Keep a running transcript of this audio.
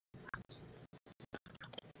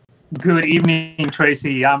Good evening,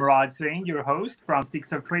 Tracy. I'm Raj Singh, your host from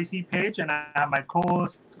Six of Tracy page, and I have my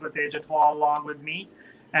co-host Ritesh Atwal along with me.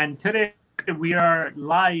 And today we are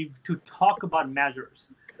live to talk about measures.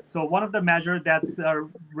 So one of the measures that's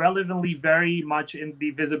relevantly very much in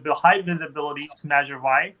the high visibility is Measure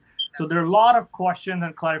Y. So there are a lot of questions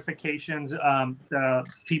and clarifications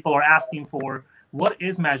people are asking for. What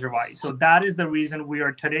is Measure Y? So that is the reason we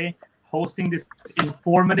are today hosting this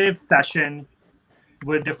informative session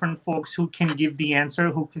with different folks who can give the answer,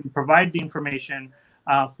 who can provide the information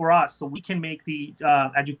for us so we can make the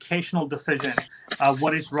educational decision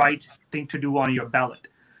what is right thing to do on your ballot.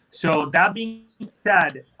 So that being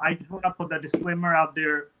said, I just want to put the disclaimer out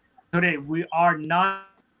there today. We are not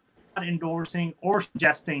endorsing or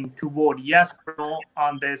suggesting to vote yes or no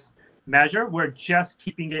on this measure. We're just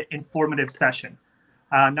keeping it informative session.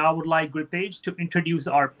 Now I would like Ritesh to introduce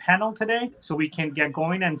our panel today so we can get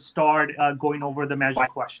going and start going over the measure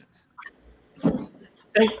questions.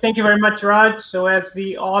 Thank you very much, Raj. So as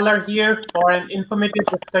we all are here for an informative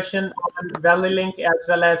discussion on Valley Link as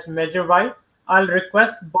well as Measure Y, I'll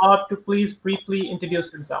request Bob to please briefly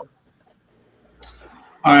introduce himself.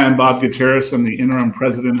 Hi, I'm Bob Gutierrez. I'm the interim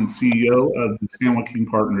president and CEO of the San Joaquin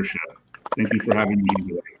Partnership. Thank you for having me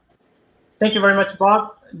today. Thank you very much,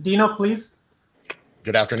 Bob. Dino, please.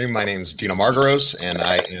 Good afternoon. My name is Dino Margaros, and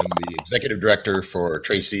I am the executive director for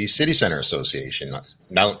Tracy City Center Association,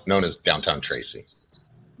 now known as Downtown Tracy.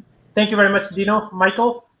 Thank you very much, Dino.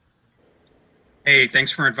 Michael? Hey,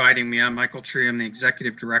 thanks for inviting me. I'm Michael Tree. I'm the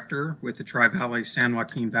executive director with the Tri-Valley San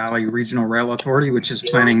Joaquin Valley Regional Rail Authority, which is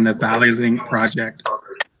planning the Valley Link project.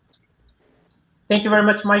 Thank you very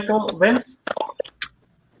much, Michael. Vince?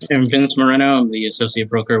 I'm Vince Moreno. I'm the associate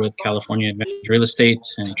broker with California Advantage Real Estate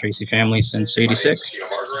and Tracy Family since '86.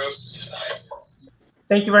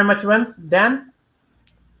 Thank you very much, Vince. Dan?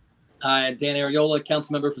 Hi, Dan Ariola,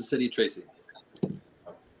 council member for the city of Tracy.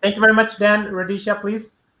 Thank you very much, Dan. Radisha, please.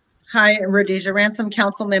 Hi, I'm Radisha Ransom,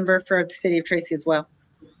 council member for the city of Tracy as well.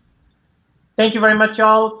 Thank you very much,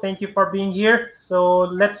 all. Thank you for being here. So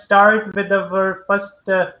let's start with our first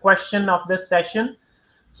question of this session.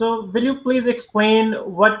 So will you please explain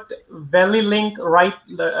what Valley Link light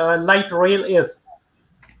rail is?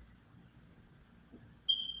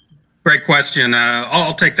 Great question.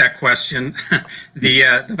 I'll take that question.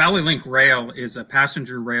 The Valley Link Rail is a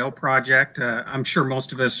passenger rail project. I'm sure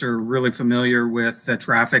most of us are really familiar with the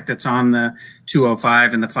traffic that's on the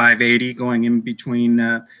 205 and the 580 going in between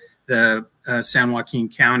the San Joaquin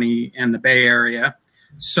County and the Bay Area.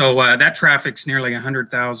 So that traffic's nearly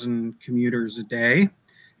 100,000 commuters a day.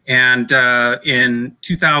 And in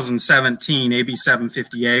 2017, AB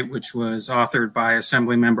 758, which was authored by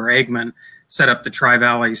Assemblymember Eggman, set up the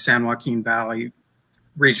Tri-Valley San Joaquin Valley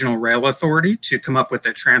Regional Rail Authority to come up with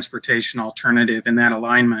a transportation alternative in that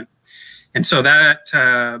alignment. And so that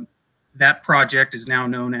project is now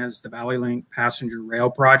known as the Valley Link Passenger Rail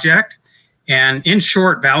Project. And in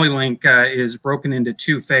short, Valley Link is broken into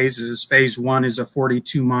two phases. Phase one is a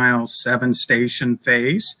 42-mile, 7-station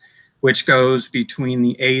phase, which goes between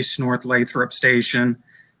the ACE North Lathrop Station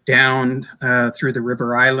down through the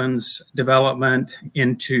River Islands development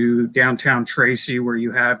into downtown Tracy, where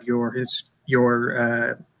you have your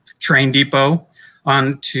train depot,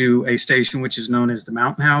 onto a station which is known as the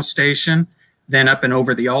Mountain House Station, then up and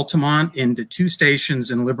over the Altamont into two stations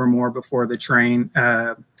in Livermore before the train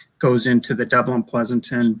goes into the Dublin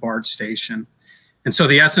Pleasanton BART station. And so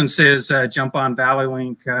the essence is jump on Valley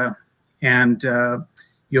Link and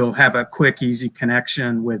you'll have a quick, easy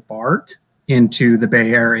connection with BART into the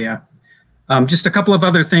Bay Area. Just a couple of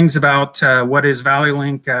other things about what is Valley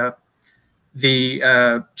Link.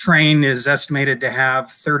 The train is estimated to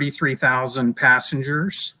have 33,000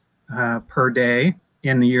 passengers per day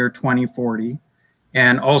in the year 2040,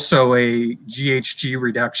 and also a GHG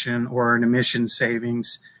reduction or an emission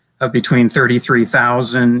savings of between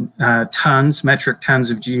 33,000 metric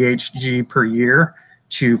tons of GHG per year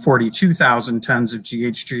to 42,000 tons of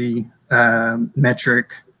GHG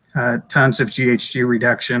metric tons of GHG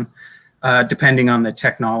reduction, depending on the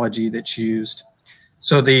technology that's used.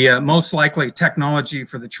 So the most likely technology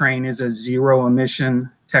for the train is a zero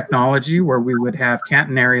emission technology, where we would have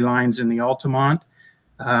catenary lines in the Altamont,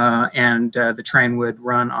 and the train would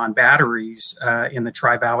run on batteries in the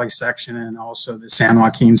Tri-Valley section and also the San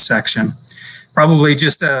Joaquin section. Probably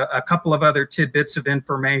just a couple of other tidbits of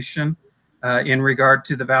information. In regard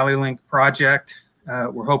to the Valley Link project,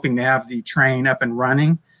 we're hoping to have the train up and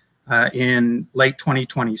running in late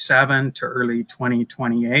 2027 to early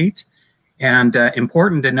 2028. And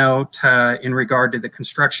important to note in regard to the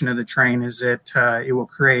construction of the train is that it will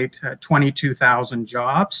create 22,000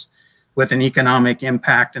 jobs with an economic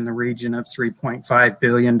impact in the region of $3.5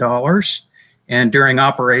 billion. And during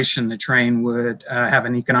operation, the train would have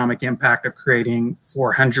an economic impact of creating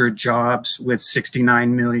 400 jobs with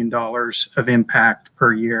 $69 million of impact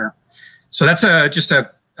per year. So that's just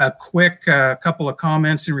a quick couple of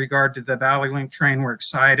comments in regard to the Valley Link train. We're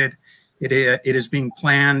excited. It is being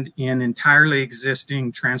planned in entirely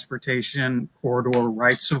existing transportation corridor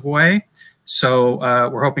rights of way. So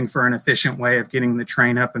we're hoping for an efficient way of getting the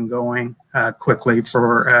train up and going quickly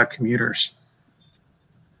for commuters.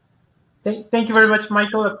 Thank you very much,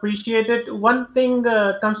 Michael. Appreciate it. One thing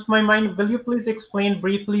comes to my mind. Will you please explain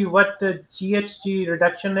briefly what the GHG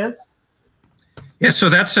reduction is? Yeah, so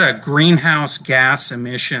that's a greenhouse gas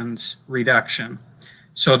emissions reduction.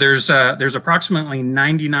 So there's approximately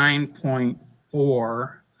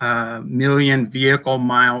 99.4 million vehicle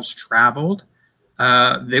miles traveled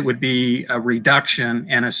that would be a reduction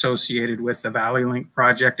and associated with the Valley Link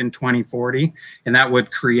project in 2040. And that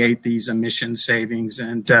would create these emission savings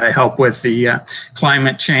and help with the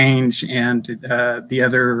climate change and the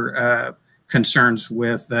other concerns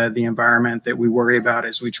with the environment that we worry about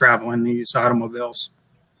as we travel in these automobiles.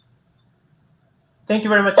 Thank you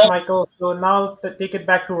very much, Michael. So now to take it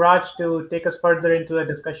back to Raj to take us further into the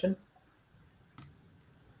discussion.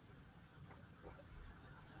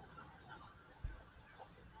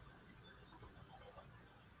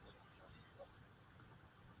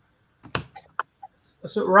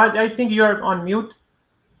 So Raj, I think you're on mute.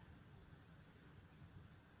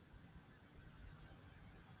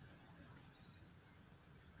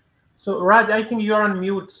 So Raj, I think you're on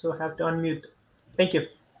mute, so have to unmute. Thank you.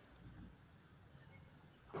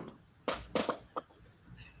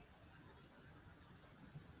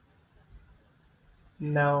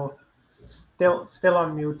 No, still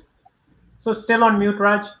on mute. So still on mute,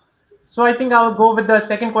 Raj. So I think I'll go with the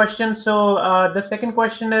second question. So the second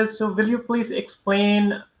question is, so will you please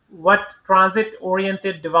explain what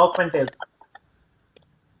transit-oriented development is?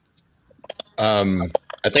 I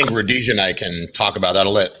think Rhodesia and I can talk about that.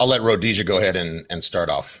 I'll let Rhodesia go ahead and start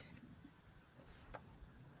off.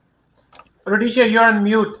 Rhodesia, you're on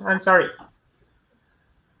mute. I'm sorry.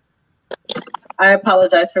 I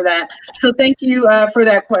apologize for that. So thank you for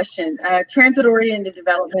that question. Transit-oriented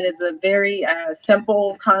development is a very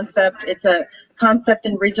simple concept. It's a concept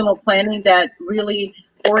in regional planning that really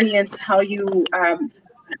orients how you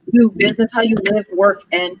do business, how you live, work,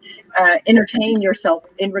 and entertain yourself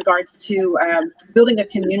in regards to building a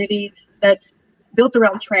community that's built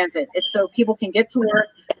around transit. It's so people can get to work.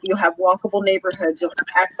 You'll have walkable neighborhoods. You'll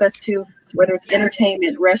have access to whether it's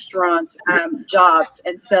entertainment, restaurants, jobs.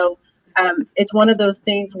 And so it's one of those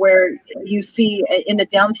things where you see in the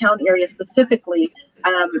downtown area specifically,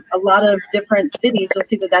 a lot of different cities, you'll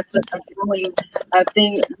see that that's a growing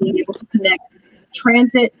thing, being able to connect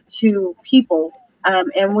transit to people.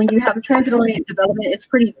 And when you have a transit-oriented development, it's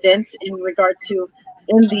pretty dense in regards to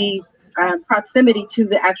in the proximity to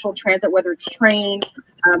the actual transit, whether it's train,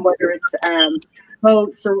 whether it's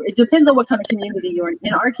boats, or it depends on what kind of community you're in.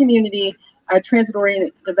 In our community,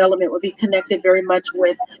 transit-oriented development would be connected very much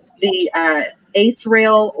with the ACE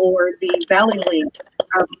Rail or the Valley Link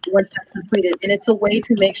once that's completed. And it's a way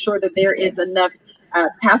to make sure that there is enough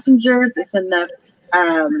passengers, it's enough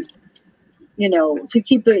to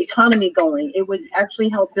keep the economy going. It would actually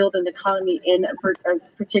help build an economy in a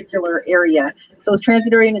particular area. So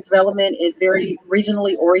transit-oriented development is very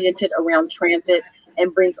regionally oriented around transit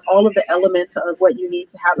and brings all of the elements of what you need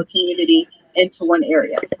to have a community into one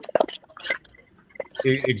area.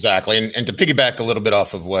 Exactly. And to piggyback a little bit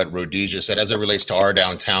off of what Rhodesia said, as it relates to our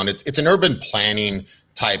downtown, it's an urban planning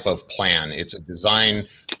type of plan. It's a design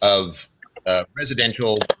of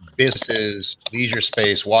residential, businesses, leisure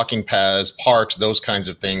space, walking paths, parks, those kinds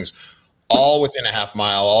of things, all within a half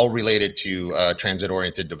mile, all related to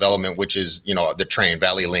transit-oriented development, which is, the train,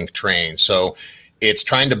 Valley Link train. So it's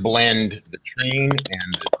trying to blend the train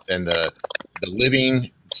and the living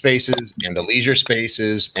spaces and the leisure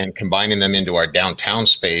spaces and combining them into our downtown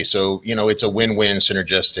space. So, it's a win-win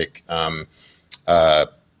synergistic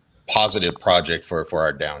positive project for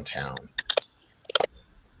our downtown.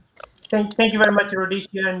 Thank you very much,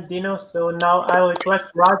 Rhodesia and Dino. So now I'll request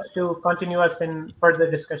Raj to continue us in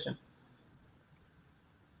further discussion.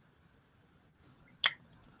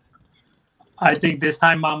 I think this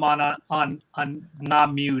time I'm on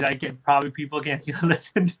not mute. People can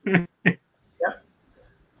listen to me. Yep.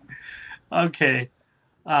 Okay.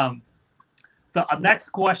 So our next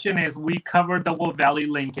question is, we covered what Valley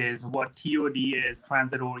Link is, what TOD is,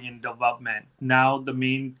 transit-oriented development. Now the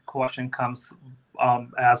main question comes,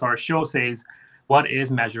 as our show says, what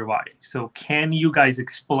is Measure Y? So can you guys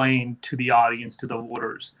explain to the audience, to the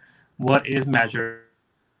voters, what is Measure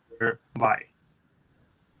Y?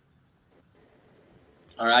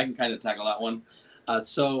 All right, I can kind of tackle that one.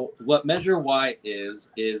 So what Measure Y is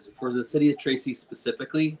for the city of Tracy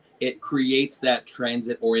specifically, it creates that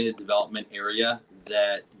transit-oriented development area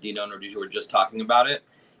that Dino and Rhodesia were just talking about it.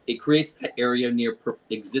 It creates that area near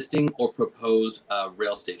existing or proposed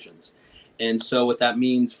rail stations. And so what that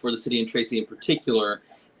means for the city of Tracy in particular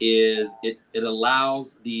is it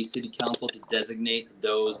allows the city council to designate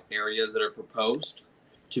those areas that are proposed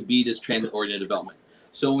to be this transit-oriented development.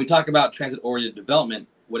 So when we talk about transit-oriented development,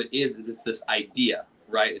 what it is it's this idea,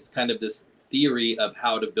 right? It's kind of this theory of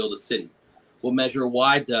how to build a city. What Measure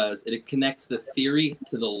Y does, it connects the theory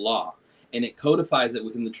to the law, and it codifies it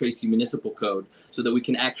within the Tracy Municipal Code so that we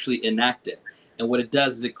can actually enact it. And what it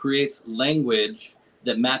does is it creates language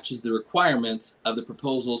that matches the requirements of the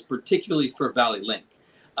proposals, particularly for Valley Link,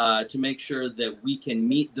 to make sure that we can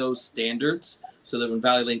meet those standards so that when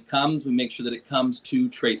Valley Link comes, we make sure that it comes to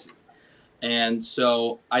Tracy. And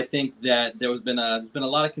so I think that there's been a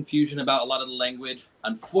lot of confusion about a lot of the language.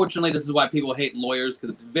 Unfortunately, this is why people hate lawyers,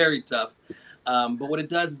 because it's very tough. But what it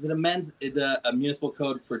does is it amends the municipal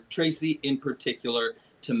code for Tracy in particular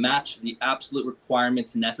to match the absolute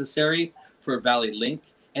requirements necessary for Valley Link,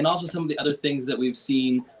 and also some of the other things that we've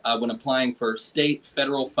seen when applying for state,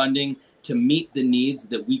 federal funding to meet the needs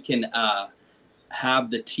that we can have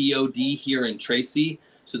the TOD here in Tracy,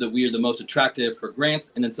 so that we are the most attractive for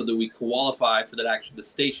grants, and then so that we qualify for the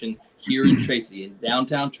station here in Tracy, in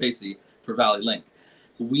downtown Tracy, for Valley Link.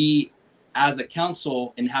 We, as a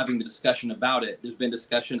council, in having the discussion about it, there's been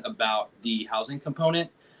discussion about the housing component.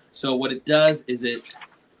 So what it does is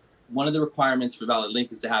one of the requirements for Valley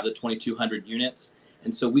Link is to have the 2,200 units.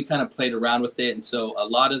 And so we kind of played around with it. And so a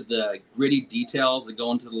lot of the gritty details that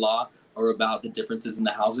go into the law are about the differences in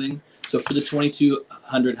the housing. So for the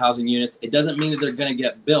 2,200 housing units, it doesn't mean that they're going to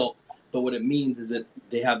get built, but what it means is that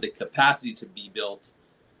they have the capacity to be built,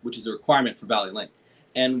 which is a requirement for Valley Link.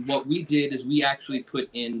 And what we did is we actually put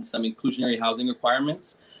in some inclusionary housing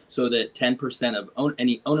requirements so that 10% of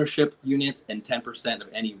any ownership units and 10% of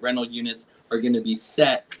any rental units are going to be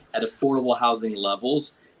set at affordable housing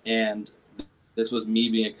levels. And this was me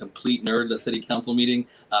being a complete nerd at the city council meeting,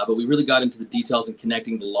 but we really got into the details and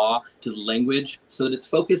connecting the law to the language so that it's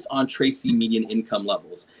focused on Tracy median income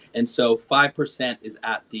levels. And so 5% is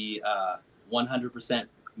at the 100%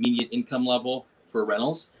 median income level for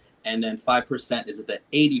rentals, and then 5% is at the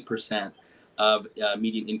 80% of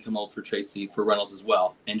median income level for Tracy for rentals as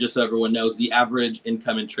well. And just so everyone knows, the average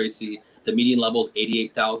income in Tracy, the median level is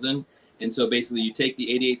 $88,000. And so basically you take the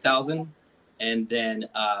 $88,000 and then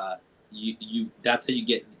that's how you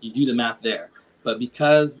do the math there. But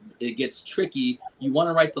because it gets tricky, you want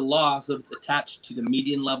to write the law so it's attached to the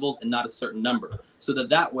median levels and not a certain number. So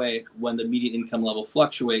that way, when the median income level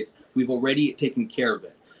fluctuates, we've already taken care of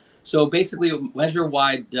it. So basically what Measure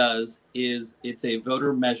Y does is it's a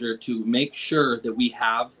voter measure to make sure that we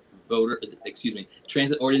have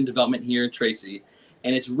transit-oriented development here in Tracy.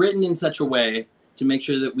 And it's written in such a way to make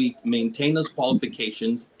sure that we maintain those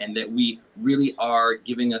qualifications and that we really are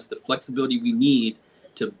giving us the flexibility we need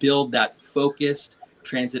to build that focused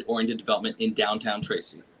transit-oriented development in downtown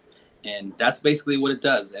Tracy. And that's basically what it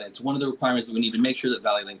does. And it's one of the requirements that we need to make sure that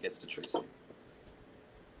Valley Link gets to Tracy.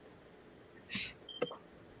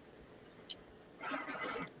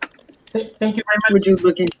 Thank you very much. Would you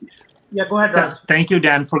look into? Yeah, go ahead, Raj. Thank you,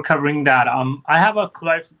 Dan, for covering that. I have a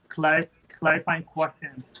clarifying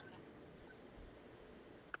question.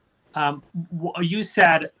 You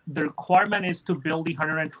said the requirement is to build the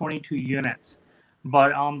 122 units,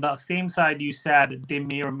 but on the same side, you said they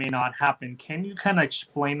may or may not happen. Can you kind of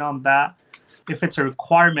explain on that? If it's a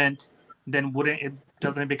requirement, then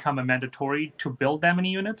doesn't it become a mandatory to build that many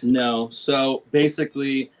units? No. So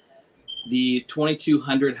basically, the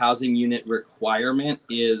 2,200 housing unit requirement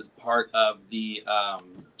is part of the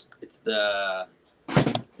it's the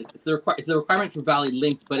requirement for Valley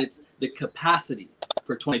Link, but it's the capacity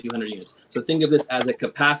for 2,200 units. So think of this as a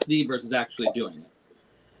capacity versus actually doing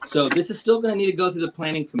it. So this is still going to need to go through the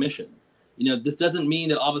Planning Commission. This doesn't mean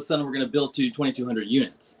that all of a sudden we're going to build to 2,200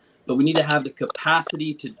 units, but we need to have the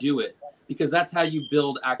capacity to do it, because that's how you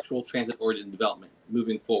build actual transit-oriented development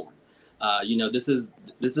moving forward. This is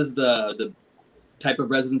the type of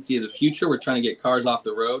residency of the future. We're trying to get cars off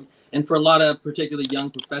the road, and for a lot of particularly young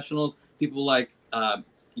professionals, people like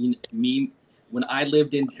me, when I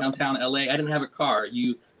lived in downtown LA, I didn't have a car.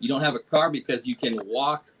 You don't have a car because you can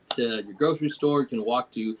walk to your grocery store, you can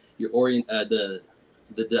walk to your the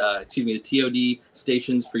TOD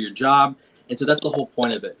stations for your job, and so that's the whole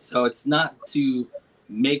point of it. So it's not to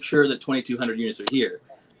make sure that 2,200 units are here,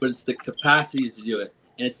 but it's the capacity to do it.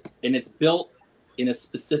 and it's built in a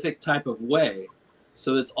specific type of way,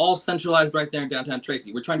 so it's all centralized right there in downtown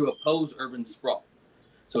Tracy. We're trying to oppose urban sprawl,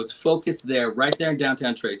 so it's focused there, right there in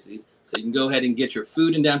downtown Tracy. So you can go ahead and get your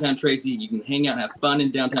food in downtown Tracy. You can hang out and have fun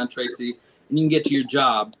in downtown Tracy, and you can get to your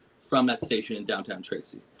job from that station in downtown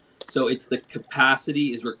Tracy. So it's the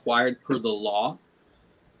capacity is required per the law,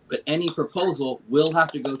 but any proposal will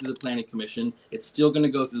have to go through the Planning Commission. It's still going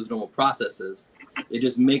to go through those normal processes. It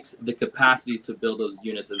just makes the capacity to build those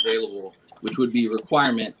units available, which would be a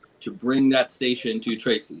requirement to bring that station to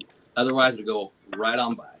Tracy. Otherwise, it would go right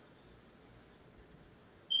on by.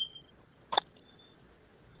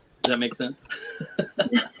 Does that make sense?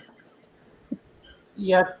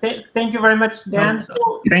 Yeah, thank you very much, Dan.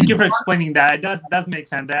 So, thank you for explaining that. It does make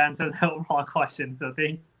sense. That answers the overall question. So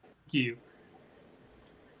thank you.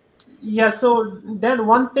 Yeah, so then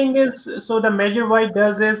one thing is, so the Measure Y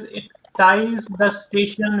does is it ties the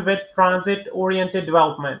station with transit-oriented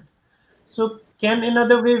development. So can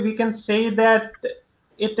another way we can say that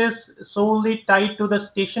it is solely tied to the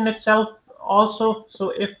station itself also? So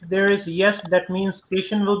if there is yes, that means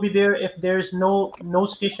station will be there. If there is no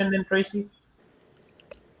station in Tracy.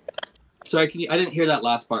 Sorry, I didn't hear that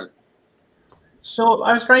last part. So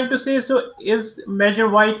I was trying to say, so is Measure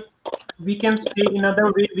Y, we can say another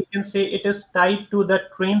way, we can say it is tied to the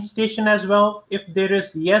train station as well. If there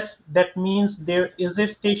is yes, that means there is a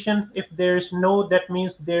station. If there is no, that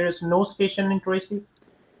means there is no station in Tracy.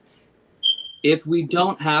 If we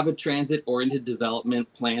don't have a transit-oriented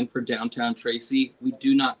development plan for downtown Tracy, we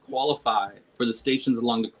do not qualify for the stations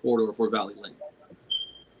along the corridor for Valley Link.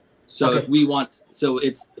 So if we want, so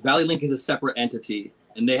it's Valley Link is a separate entity,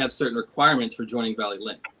 and they have certain requirements for joining Valley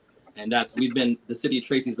Link. And that's, the city of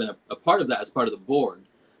Tracy's been a part of that as part of the board,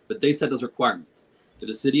 but they set those requirements. If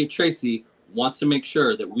the city of Tracy wants to make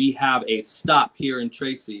sure that we have a stop here in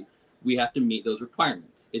Tracy, we have to meet those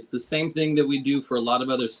requirements. It's the same thing that we do for a lot of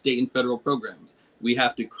other state and federal programs. We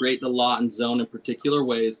have to create the law and zone in particular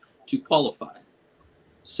ways to qualify.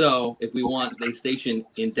 So if we want a station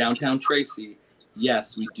in downtown Tracy,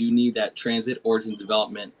 yes, we do need that transit-oriented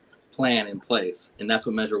development plan in place, and that's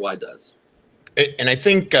what Measure Y does. And I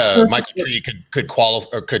think Michael Tree could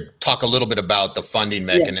talk a little bit about the funding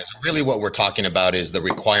mechanism. Yeah. Really, what we're talking about is the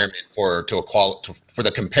requirement for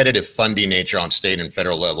the competitive funding nature on state and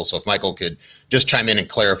federal level. So if Michael could just chime in and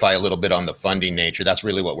clarify a little bit on the funding nature, that's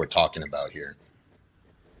really what we're talking about here.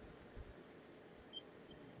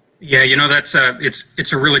 Yeah, you know, that's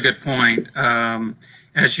it's a really good point.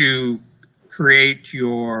 As you create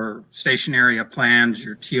your station area plans,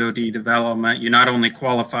 your TOD development, you not only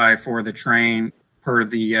qualify for the train per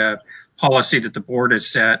the policy that the board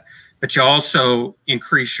has set, but you also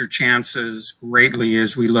increase your chances greatly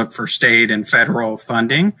as we look for state and federal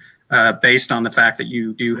funding based on the fact that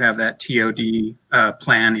you do have that TOD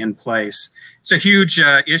plan in place. It's a huge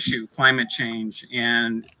issue, climate change,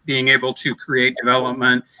 and being able to create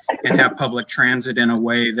development and have public transit in a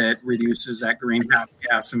way that reduces that greenhouse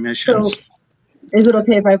gas emissions. So, is it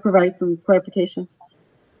okay if I provide some clarification?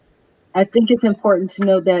 I think it's important to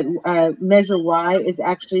know that Measure Y is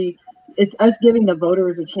actually, it's us giving the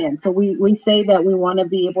voters a chance. So we say that we want to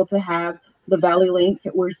be able to have the Valley Link.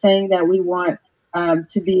 We're saying that we want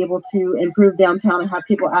to be able to improve downtown and have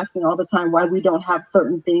people asking all the time why we don't have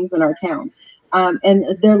certain things in our town. And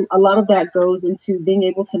there, a lot of that goes into being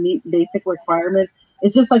able to meet basic requirements.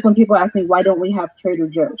 It's just like when people ask me, why don't we have Trader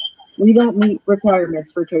Joe's? We don't meet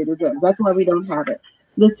requirements for Trader Joe's. That's why we don't have it.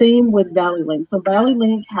 The same with Valley Link. So Valley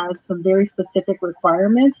Link has some very specific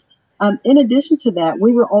requirements. In addition to that,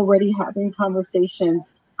 we were already having conversations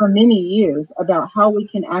for many years about how we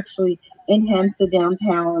can actually enhance the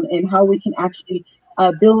downtown and how we can actually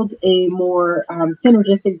build a more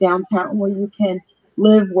synergistic downtown where you can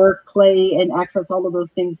live, work, play, and access all of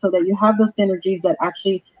those things so that you have those synergies that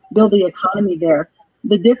actually build the economy there.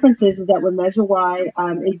 The difference is that with Measure Y,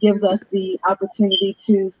 it gives us the opportunity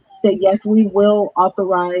to say, yes, we will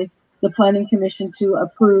authorize the Planning Commission to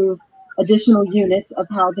approve additional units of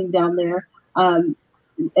housing down there.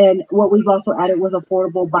 And what we've also added was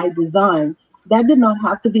affordable by design. That did not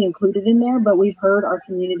have to be included in there, but we've heard our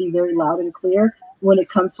community very loud and clear when it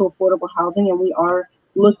comes to affordable housing, and we are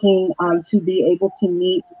looking to be able to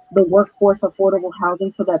meet the workforce affordable housing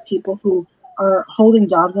so that people who are holding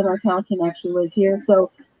jobs in our town can actually live here.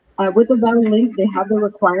 So with the Valley Link, they have the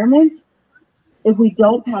requirements. If we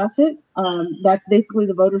don't pass it, that's basically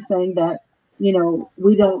the voters saying that, you know,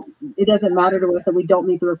 it doesn't matter to us that we don't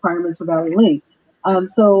meet the requirements for Valley Link.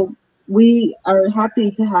 So we are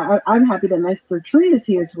happy to have, I'm happy that Mr. Tree is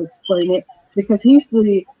here to explain it because he's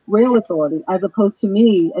the rail authority as opposed to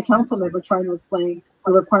me, a council member trying to explain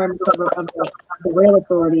the requirements of the rail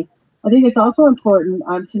authority. I think it's also important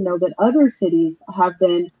to know that other cities have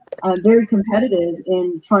been very competitive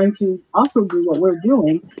in trying to also do what we're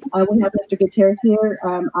doing. We have Mr. Gutierrez here.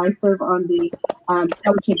 I serve on the San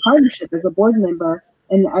Joaquin Partnership as a board member,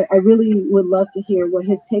 and I really would love to hear what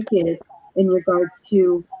his take is in regards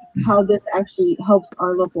to how this actually helps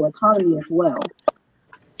our local economy as well.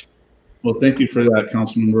 Well, thank you for that,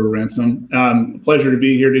 Councilmember Ransom. Pleasure to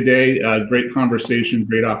be here today. Great conversation,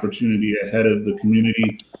 great opportunity ahead of the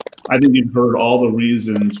community. I think you've heard all the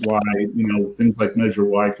reasons why, things like Measure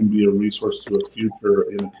Y can be a resource to a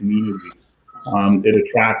future in a community. It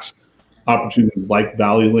attracts opportunities like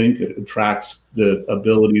Valley Link. It attracts the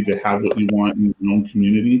ability to have what you want in your own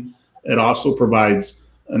community. It also provides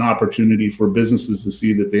an opportunity for businesses to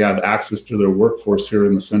see that they have access to their workforce here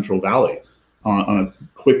in the Central Valley on a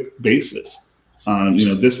quick basis.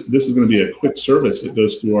 This is going to be a quick service that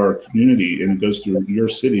goes through our community and it goes through your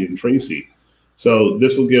city in Tracy. So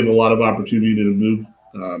this will give a lot of opportunity to move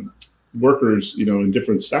workers, in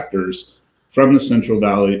different sectors from the Central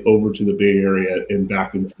Valley over to the Bay Area and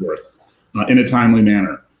back and forth in a timely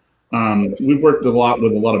manner. We've worked a lot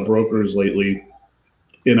with a lot of brokers lately,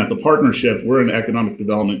 and at the partnership, we're an economic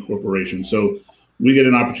development corporation. So we get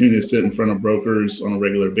an opportunity to sit in front of brokers on a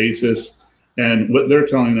regular basis. And what they're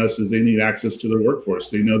telling us is they need access to their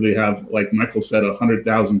workforce. They know they have, like Michael said,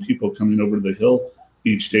 100,000 people coming over the Hill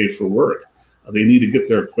each day for work. They need to get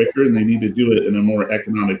there quicker and they need to do it in a more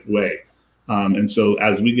economic way. And so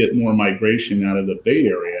as we get more migration out of the Bay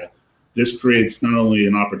Area, this creates not only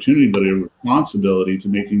an opportunity, but a responsibility to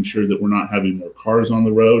making sure that we're not having more cars on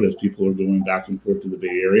the road as people are going back and forth to the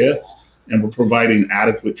Bay Area. And we're providing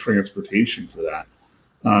adequate transportation for that.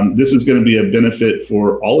 This is going to be a benefit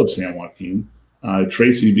for all of San Joaquin,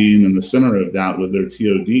 Tracy being in the center of that with their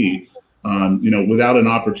TOD. Without an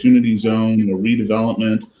opportunity zone or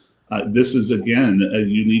redevelopment, this is, again, a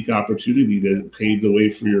unique opportunity to pave the way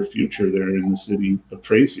for your future there in the city of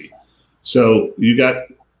Tracy. So you got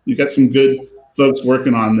some good folks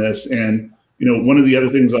working on this. And, one of the other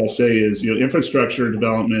things I'll say is, infrastructure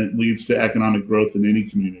development leads to economic growth in any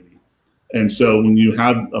community. And so when you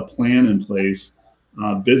have a plan in place,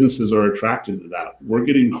 businesses are attracted to that. We're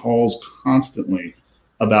getting calls constantly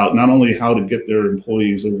about not only how to get their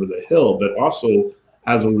employees over the hill, but also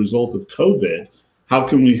as a result of COVID, how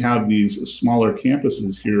can we have these smaller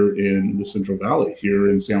campuses here in the Central Valley, here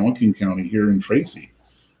in San Joaquin County, here in Tracy?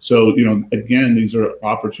 So, again, these are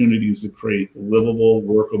opportunities to create livable,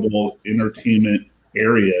 workable entertainment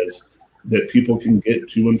areas that people can get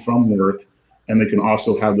to and from work, and they can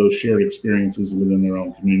also have those shared experiences within their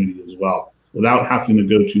own community as well, without having to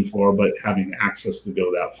go too far, but having access to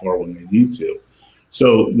go that far when they need to.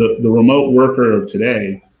 So the remote worker of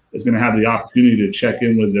today is going to have the opportunity to check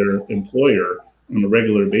in with their employer on a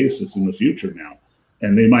regular basis in the future now.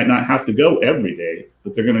 And they might not have to go every day,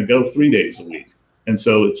 but they're going to go 3 days a week. And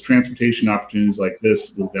so it's transportation opportunities like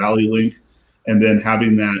this with Valley Link, and then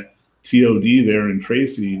having that TOD there in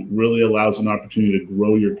Tracy really allows an opportunity to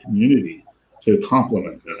grow your community to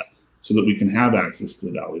complement that so that we can have access to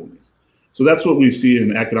the Valley Link. So that's what we see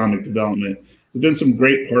in economic development. There's been some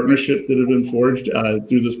great partnerships that have been forged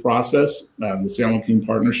through this process. The San Joaquin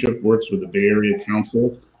Partnership works with the Bay Area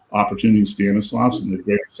Council, Opportunity Stanislaus, and the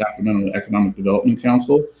Greater Sacramento Economic Development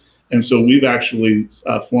Council. And so we've actually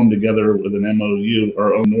formed together with an MOU,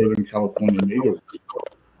 our own Northern California neighborhood.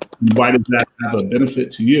 Why does that have a benefit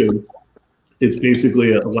to you? It's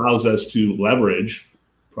basically, it allows us to leverage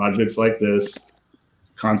projects like this,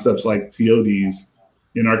 concepts like TODs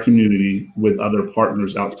in our community with other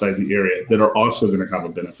partners outside the area that are also going to have a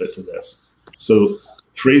benefit to this. So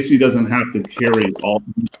Tracy doesn't have to carry all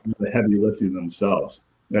the heavy lifting themselves.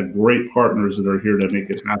 We have great partners that are here to make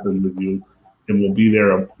it happen with you, and will be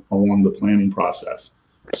there along the planning process.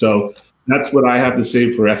 So that's what I have to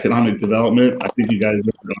say for economic development. I think you guys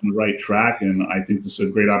are on the right track, and I think this is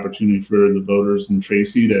a great opportunity for the voters in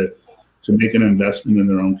Tracy to make an investment in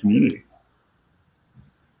their own community.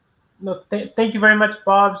 No, thank you very much,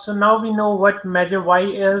 Bob. So now we know what Measure Y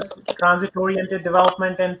is, transit-oriented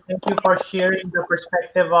development, and thank you for sharing the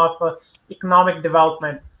perspective of economic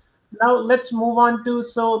development. Now let's move on to,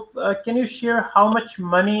 can you share how much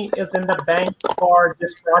money is in the bank for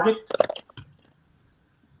this project?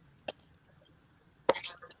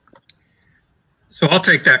 So I'll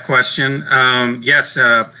take that question. Yes,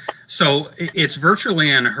 so it's virtually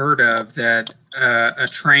unheard of that a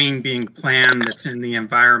train being planned that's in the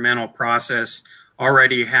environmental process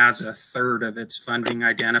already has a third of its funding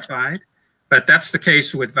identified. But that's the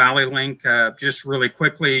case with Valley Link. Just really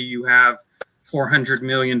quickly, you have $400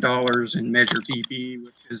 million in Measure BB,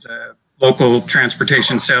 which is a local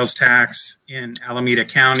transportation sales tax in Alameda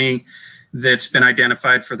County that's been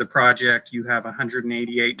identified for the project. You have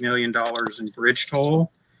 $188 million in bridge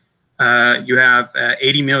toll. You have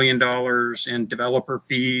 $80 million in developer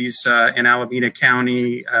fees in Alameda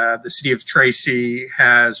County. The city of Tracy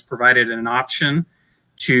has provided an option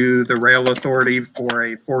to the rail authority for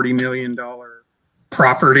a $40 million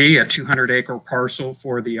property, a 200-acre parcel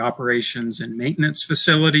for the operations and maintenance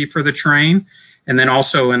facility for the train. And then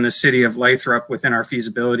also in the city of Lathrop, within our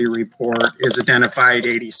feasibility report, is identified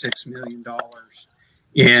 $86 million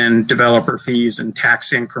in developer fees and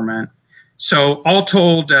tax increment. So all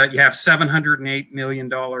told, you have $708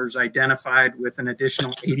 million identified, with an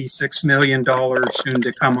additional $86 million soon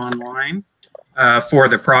to come online for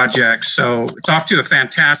the project. So it's off to a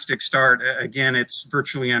fantastic start. Again, it's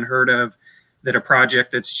virtually unheard of that a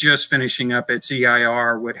project that's just finishing up its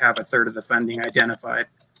EIR would have a third of the funding identified.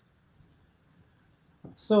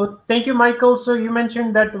 So thank you, Michael. So you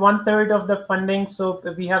mentioned that 1/3 of the funding. So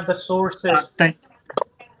we have the sources. Go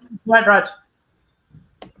ahead, Raj.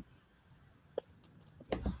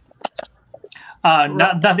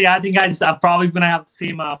 Nothing. I think I'm probably going to have the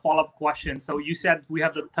same follow-up question. So you said we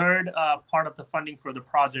have the third part of the funding for the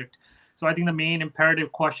project. So I think the main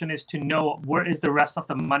imperative question is to know, where is the rest of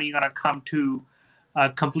the money going to come to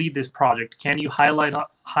complete this project? Can you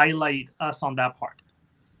highlight us on that part?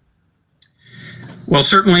 Well,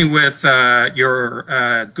 certainly with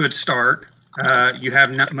your good start, you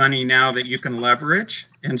have money now that you can leverage.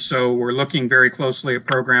 And so we're looking very closely at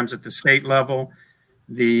programs at the state level.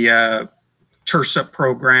 The TIRSUP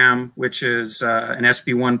program, which is an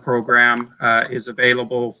SB1 program, is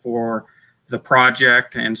available for the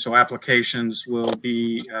project. And so applications will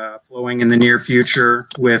be flowing in the near future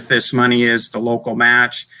with this money as the local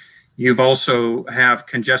match. You've also have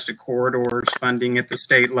congested corridors funding at the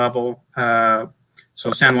state level. So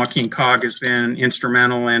San Joaquin COG has been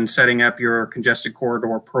instrumental in setting up your congested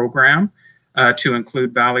corridor program to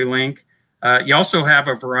include Valley Link. You also have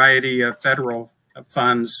a variety of federal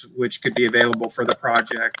funds which could be available for the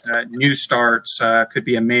project. New Starts could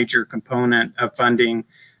be a major component of funding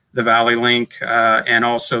the Valley Link, and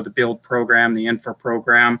also the BUILD program, the INFRA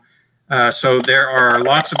program. So there are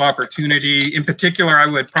lots of opportunity. In particular, I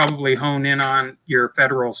would probably hone in on your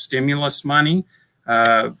federal stimulus money.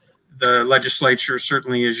 The legislature,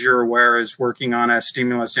 certainly as you're aware, is working on a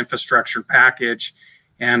stimulus infrastructure package.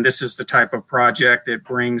 And this is the type of project that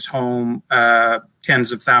brings home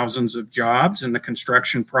tens of thousands of jobs in the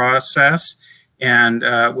construction process. And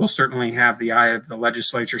we'll certainly have the eye of the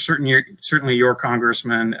legislature. Certainly your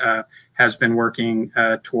congressman has been working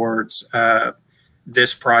towards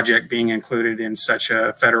this project being included in such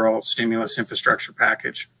a federal stimulus infrastructure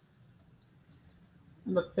package.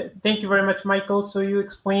 Thank you very much, Michael. So you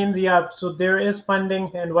explained so there is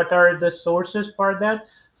funding and what are the sources for that.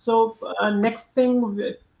 So next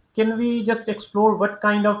thing, can we just explore what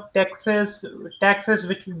kind of taxes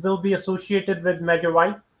which will be associated with Measure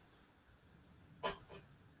Y?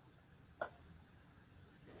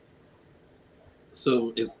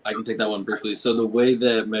 So if I can take that one briefly. So the way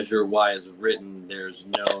that Measure Y is written, there's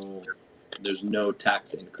no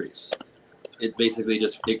tax increase. It basically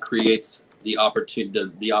it creates the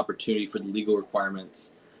opportunity for the legal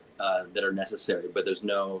requirements that are necessary, but there's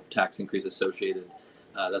no tax increase associated.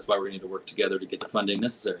 That's why we're going to need to work together to get the funding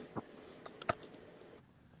necessary.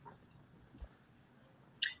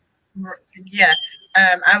 Yes,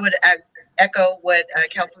 I would echo what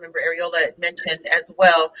Councilmember Arreola mentioned as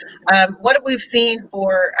well. What we've seen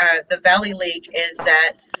for the Valley Link is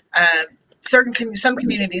that some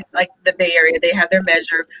communities like the Bay Area, they have their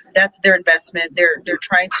measure. That's their investment. They're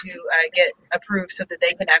trying to get approved so that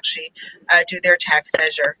they can actually do their tax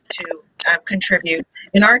measure to contribute.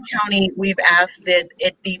 In our county, we've asked that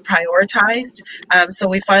it be prioritized. So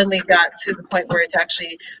we finally got to the point where it's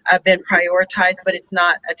actually been prioritized, but it's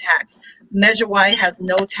not a tax. Measure Y has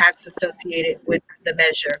no tax associated with the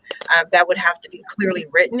measure. That would have to be clearly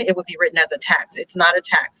written. It would be written as a tax. It's not a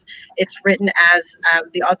tax. It's written as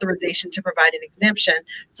the authorization to provide an exemption,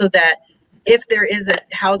 so that if there is a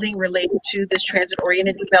housing related to this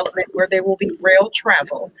transit-oriented development where there will be rail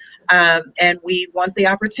travel, and we want the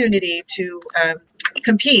opportunity to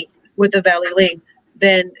compete with the Valley Link,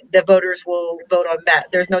 then the voters will vote on that.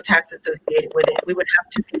 There's no tax associated with it. We would have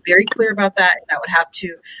to be very clear about that, and that would have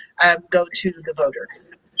to go to the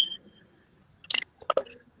voters.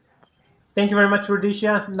 Thank you very much,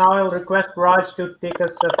 Rhodesia. Now I'll request Raj to take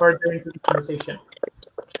us further into the conversation.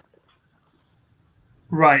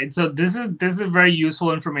 Right. So this is very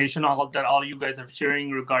useful information that all you guys are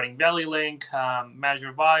sharing regarding Valley Link,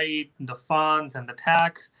 Measure Y, the funds, and the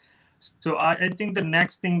tax. So I think the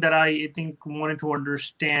next thing that I think wanted to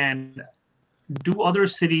understand, do other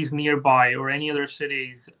cities nearby or any other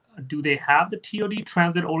cities, do they have the TOD,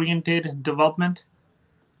 transit-oriented development?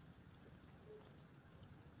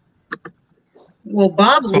 Well,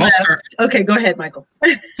 Bob left. Okay, go ahead, Michael.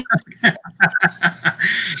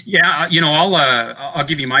 Yeah, you know, I'll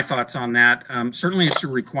give you my thoughts on that. Certainly, it's a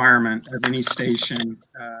requirement of any station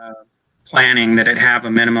planning that it have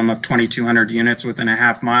a minimum of 2,200 units within a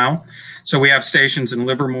half mile. So we have stations in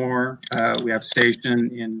Livermore, we have station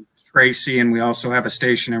in Tracy, and we also have a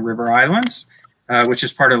station in River Islands, which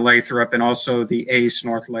is part of Lathrop, and also the ACE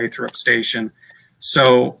North Lathrop station.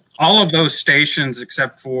 So all of those stations,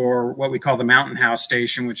 except for what we call the Mountain House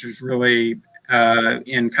station, which is really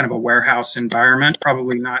in kind of a warehouse environment,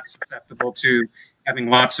 probably not susceptible to having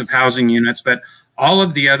lots of housing units, but all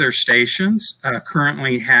of the other stations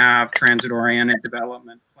currently have transit-oriented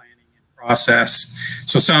development planning in process.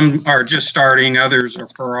 So some are just starting, others are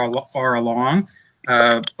far along.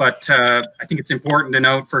 But I think it's important to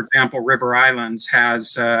note, for example, River Islands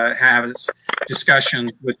has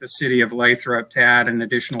discussions with the city of Lathrop to add an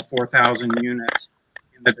additional 4,000 units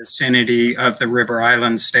in the vicinity of the River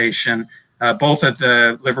Islands station. Both of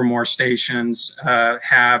the Livermore stations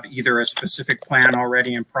have either a specific plan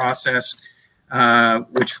already in process,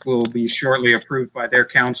 which will be shortly approved by their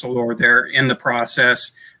council, or they're in the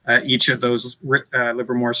process. Each of those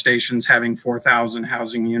Livermore stations having 4,000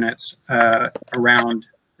 housing units around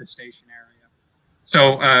the station area.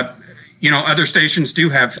 So, you know, other stations do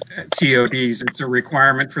have TODs. It's a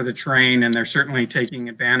requirement for the train, and they're certainly taking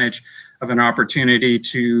advantage of an opportunity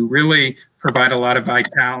to really provide a lot of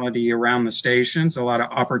vitality around the stations, a lot of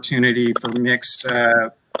opportunity for mixed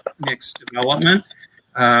development,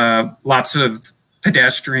 lots of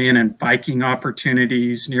pedestrian and biking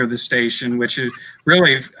opportunities near the station, which is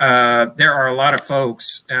really, there are a lot of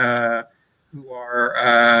folks who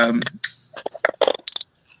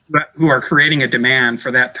are creating a demand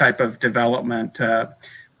for that type of development,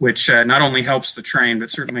 which not only helps the train, but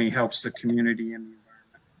certainly helps the community and the environment.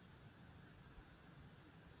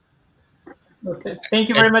 Okay, thank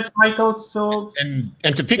you very much, Michael. So,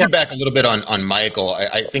 and to piggyback a little bit on Michael,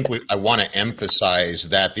 I think I want to emphasize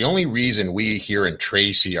that the only reason we here in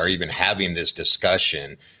Tracy are even having this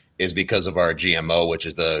discussion is because of our GMO, which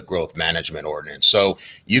is the Growth Management Ordinance. So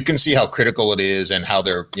you can see how critical it is, and how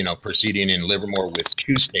they're, you know, proceeding in Livermore with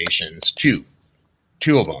two stations, two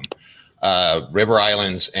of them, River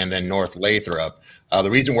Islands and then North Lathrop.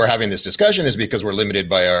 The reason we're having this discussion is because we're limited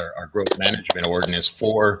by our Growth Management Ordinance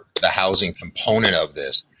for the housing component of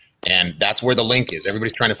this. And that's where the link is.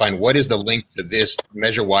 Everybody's trying to find what is the link to this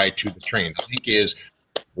Measure Y to the train. The link is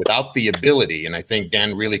without the ability, and I think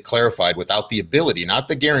Dan really clarified, without the ability, not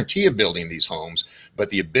the guarantee of building these homes, but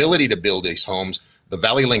the ability to build these homes, the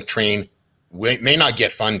Valley Link train may not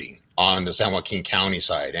get funding on the San Joaquin County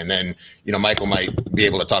side. And then, you know, Michael might be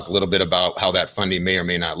able to talk a little bit about how that funding may or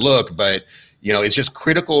may not look, but you know, it's just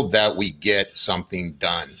critical that we get something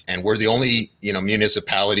done. And we're the only, you know,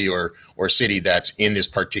 municipality or city that's in this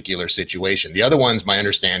particular situation. The other ones, my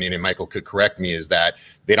understanding, and Michael could correct me, is that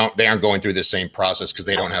they aren't going through the same process because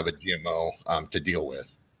they don't have a GMO to deal with.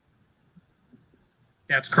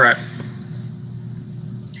 That's correct.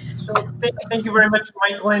 So thank you very much,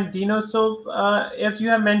 Michael and Dino. So as you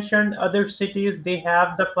have mentioned, other cities, they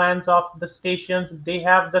have the plans of the stations, they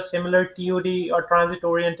have the similar TOD or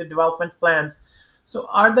transit-oriented development plans. So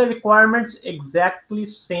are the requirements exactly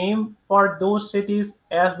same for those cities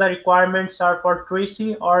as the requirements are for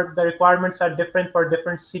Tracy, or the requirements are different for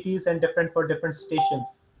different cities and different for different stations?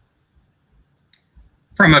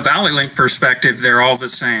 From a Valley Link perspective, they're all the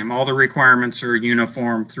same. All the requirements are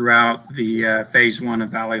uniform throughout the phase one of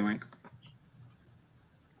Valley Link.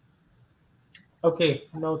 Okay,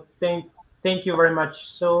 no, thank you very much.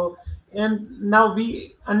 So, and now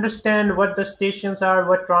we understand what the stations are,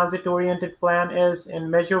 what transit-oriented plan is,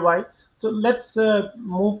 and Measure Y. So let's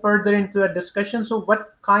move further into a discussion. So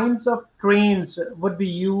what kinds of trains would be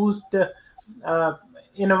used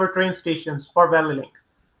in our train stations for Valley Link?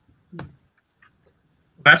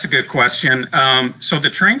 That's a good question. So the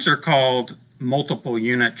trains are called multiple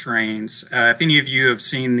unit trains. If any of you have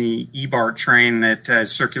seen the EBART train that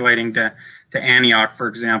is circulating to Antioch, for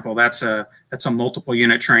example, that's a multiple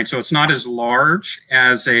unit train. So it's not as large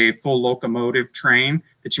as a full locomotive train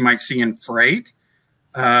that you might see in freight.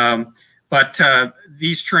 But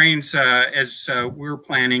these trains, as we're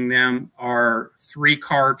planning them, are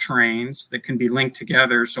 3-car trains that can be linked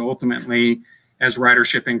together. So ultimately, as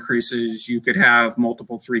ridership increases, you could have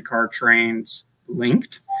multiple 3-car trains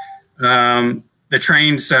linked. The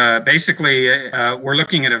trains, basically, we're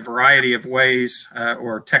looking at a variety of ways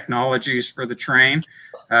or technologies for the train.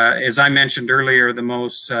 As I mentioned earlier, the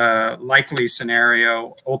most likely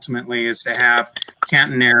scenario ultimately is to have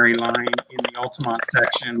catenary line in the Altamont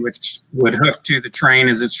section, which would hook to the train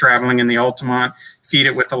as it's traveling in the Altamont, feed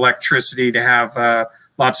it with electricity to have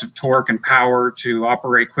lots of torque and power to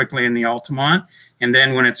operate quickly in the Altamont. And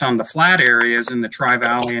then when it's on the flat areas in the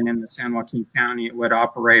Tri-Valley and in the San Joaquin County, it would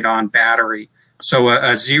operate on battery. So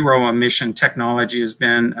a zero emission technology has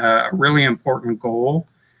been a really important goal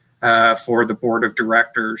for the board of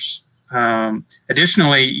directors.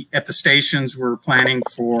 Additionally, at the stations, we're planning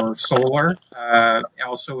for solar,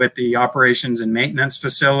 also at the operations and maintenance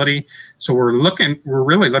facility. So we're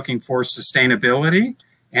really looking for sustainability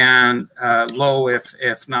and low,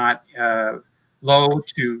 if not low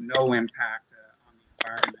to no impact on the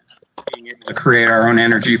environment, being able to create our own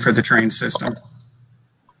energy for the train system.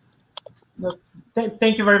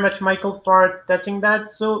 Thank you very much, Michael, for touching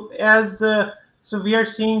that. So so we are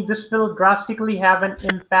seeing this will drastically have an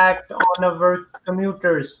impact on our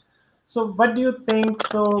commuters. So what do you think?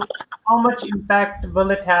 So how much impact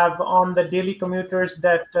will it have on the daily commuters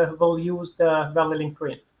that will use the Valley Link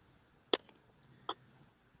train?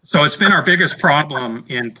 So it's been our biggest problem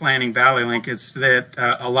in planning Valley Link is that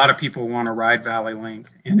a lot of people want to ride Valley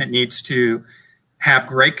Link, and it needs to have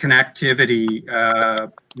great connectivity,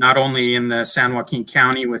 not only in the San Joaquin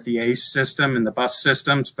County with the ACE system and the bus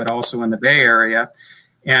systems, but also in the Bay Area.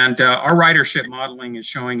 And our ridership modeling is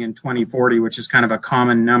showing in 2040, which is kind of a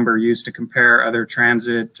common number used to compare other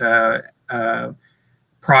transit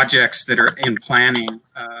projects that are in planning.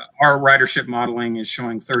 Our ridership modeling is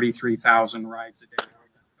showing 33,000 rides a day.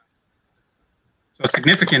 So a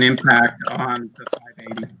significant impact on the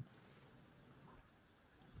 580.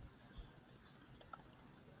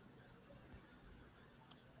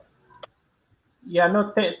 Yeah,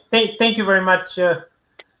 no, thank you very much.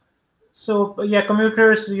 So yeah,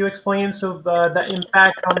 commuters, you explained the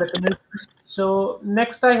impact on the commuters. So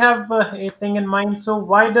next I have a thing in mind. So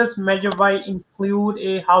why does Measure Y include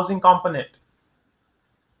a housing component?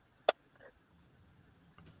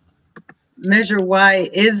 Measure Y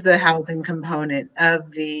is the housing component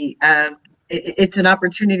of the, it's an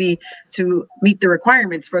opportunity to meet the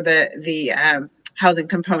requirements for the housing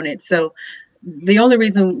component. So the only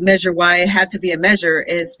reason Measure Y had to be a measure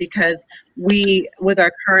is because we, with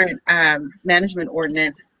our current management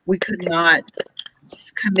ordinance, we could not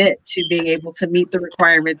commit to being able to meet the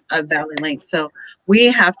requirements of Valley Link. So we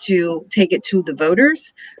have to take it to the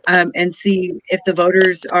voters and see if the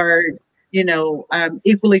voters are, you know,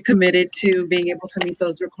 equally committed to being able to meet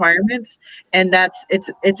those requirements. And that's,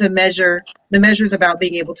 it's a measure. The measure is about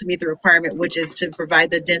being able to meet the requirement, which is to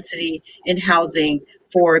provide the density in housing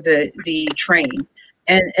for the train.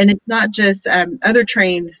 And it's not just other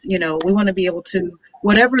trains, you know, we want to be able to,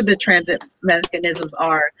 whatever the transit mechanisms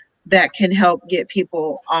are that can help get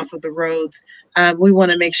people off of the roads, we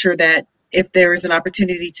want to make sure that if there is an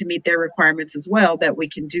opportunity to meet their requirements as well, that we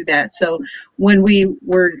can do that. So when we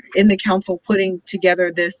were in the council putting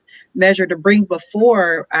together this measure to bring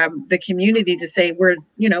before the community to say, where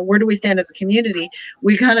do we stand as a community,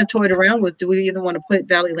 we kind of toyed around with, do we either want to put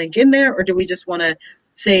Valley Link in there, or do we just want to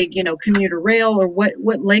say, you know, commuter rail, or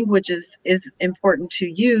what language is important to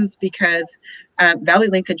use, because Valley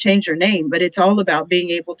Link could change their name, but it's all about being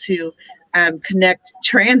able to connect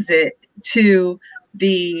transit to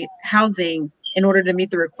the housing in order to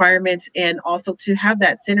meet the requirements, and also to have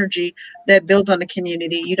that synergy that builds on the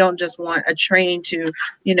community. You don't just want a train to,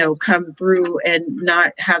 you know, come through and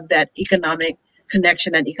not have that economic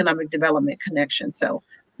connection, that economic development connection. So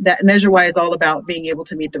that Measure Y is all about being able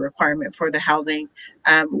to meet the requirement for the housing,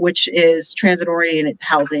 which is transit-oriented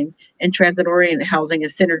housing. And transit-oriented housing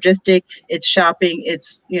is synergistic. It's shopping.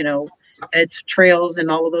 It's, you know, it's trails and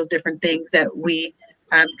all of those different things that we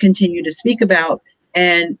continue to speak about.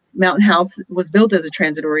 And Mountain House was built as a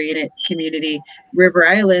transit-oriented community. River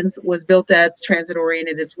Islands was built as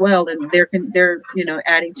transit-oriented as well, and they're you know,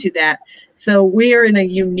 adding to that. So we are in a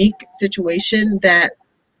unique situation that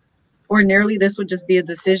ordinarily this would just be a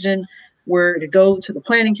decision where to go to the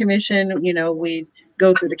planning commission. You know, we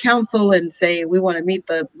go through the council and say we want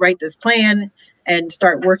to write this plan and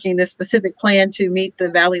start working this specific plan to meet the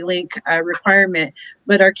Valley Link requirement.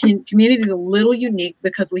 But our community is a little unique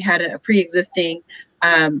because we had a pre-existing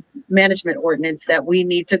management ordinance that we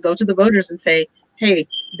need to go to the voters and say, hey,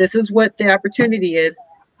 this is what the opportunity is,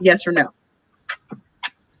 yes or no.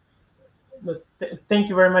 Thank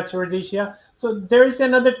you very much, Rhodesia. So there is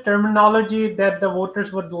another terminology that the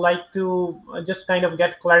voters would like to just kind of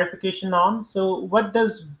get clarification on. So what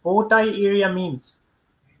does bow tie area means?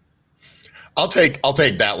 I'll take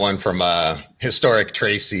that one from a historic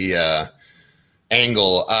Tracy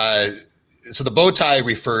angle. So the bow tie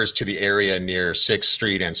refers to the area near 6th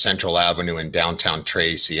Street and Central Avenue in downtown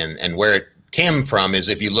Tracy. And where it came from is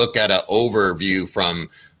if you look at an overview from,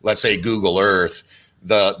 let's say, Google Earth,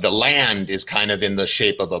 the land is kind of in the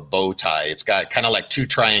shape of a bow tie. It's got kind of like two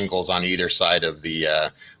triangles on either side of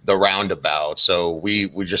the roundabout. So we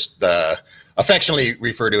just affectionately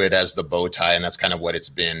refer to it as the bow tie, and that's kind of what it's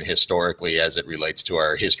been historically as it relates to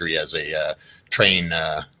our history as a train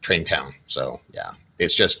town. So yeah,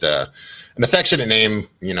 it's just an affectionate name,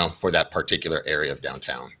 you know, for that particular area of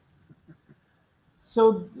downtown.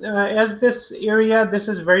 So as this area, this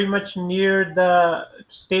is very much near the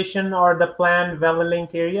station or the planned Valley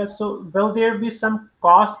Link area. So will there be some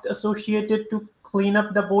cost associated to clean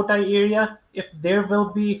up the bow tie area? If there will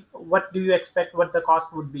be, what do you expect what the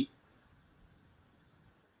cost would be?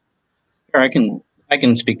 Sure, I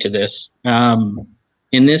can speak to this.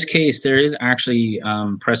 In this case, there is actually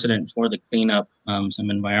precedent for the cleanup, some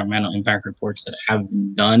environmental impact reports that have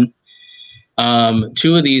been done.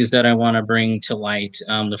 Two of these that I want to bring to light.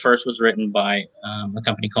 The first was written by a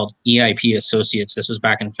company called EIP Associates. This was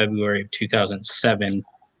back in February of 2007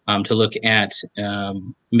 to look at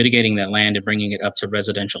mitigating that land and bringing it up to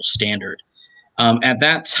residential standard. At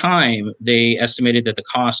that time, they estimated that the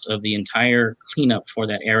cost of the entire cleanup for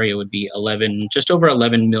that area would be just over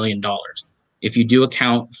 $11 million. If you do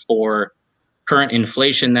account for current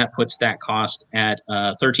inflation, that puts that cost at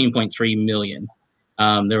 $13.3 million.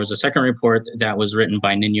 There was a second report that was written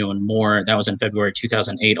by Nino and Moore. That was in February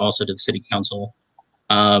 2008, also to the City Council.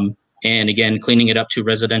 And again, cleaning it up to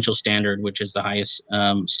residential standard, which is the highest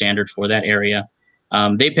standard for that area.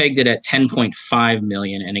 They pegged it at $10.5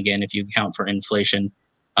 million. And again, if you account for inflation,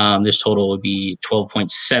 this total would be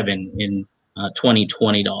 $12.7 in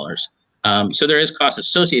 2020 dollars. So there is cost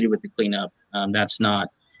associated with the cleanup. That's not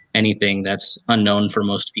anything that's unknown for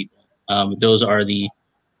most people. Those are the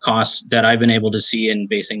costs that I've been able to see, and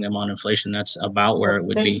basing them on inflation, that's about where it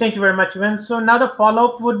would be. Thank you very much, Vince. So now the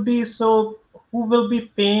follow-up would be, so who will be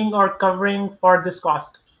paying or covering for this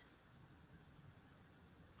cost?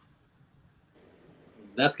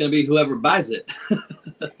 That's going to be whoever buys it.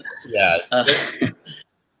 Yeah.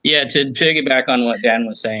 Yeah, to piggyback on what Dan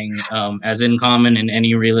was saying, as in common in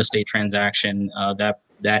any real estate transaction,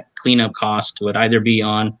 that cleanup cost would either be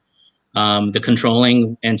on the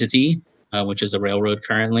controlling entity, which is the railroad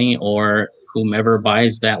currently, or whomever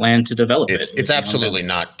buys that land to develop it. It's absolutely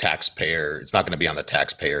not taxpayer. It's not going to be on the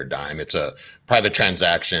taxpayer dime. It's a private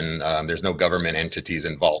transaction. There's no government entities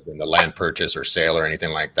involved in the land purchase or sale or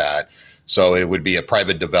anything like that. So it would be a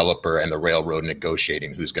private developer and the railroad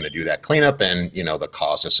negotiating who's going to do that cleanup and, you know, the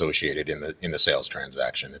cost associated in the sales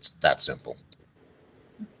transaction. It's that simple.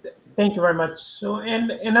 Thank you very much. So,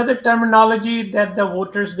 and another terminology that the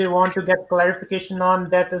voters, they want to get clarification on,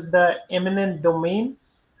 that is the eminent domain.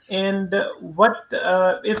 And what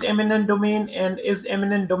is eminent domain, and is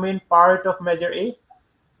eminent domain part of Measure A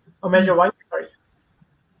or Measure Y? Sorry.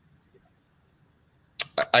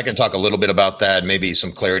 I can talk a little bit about that, maybe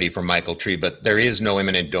some clarity from Michael Tree, but there is no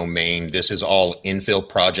eminent domain. This is all infill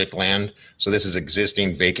project land. So this is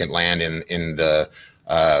existing vacant land in the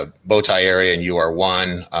bow tie area in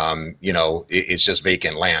UR1. You know, it's just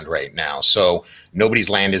vacant land right now. So nobody's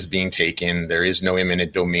land is being taken. There is no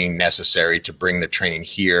eminent domain necessary to bring the train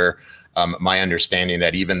here. My understanding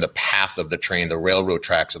that even the path of the train, the railroad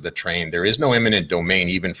tracks of the train, there is no eminent domain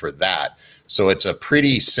even for that. So it's a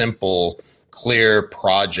pretty simple, clear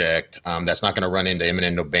project that's not going to run into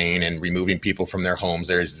eminent domain and removing people from their homes.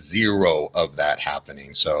 There is zero of that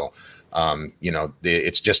happening. So, you know,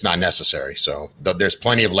 it's just not necessary. So there's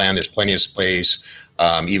plenty of land, there's plenty of space,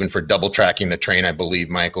 even for double tracking the train. I believe,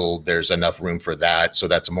 Michael, there's enough room for that. So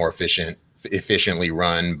that's more efficiently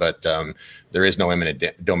run, but there is no eminent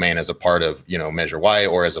domain as a part of, you know, Measure Y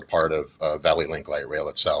or as a part of Valley Link Light Rail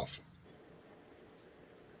itself.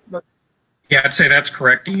 Yeah, I'd say that's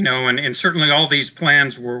correct, Dino, and certainly all these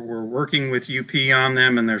plans, we're working with UP on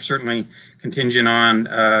them, and they're certainly contingent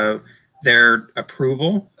on their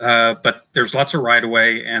approval, but there's lots of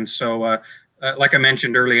right-of-way, and so like I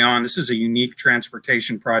mentioned early on, this is a unique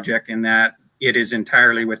transportation project in that it is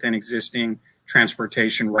entirely within existing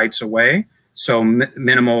transportation rights-of-way, so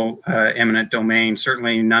minimal eminent domain,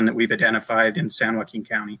 certainly none that we've identified in San Joaquin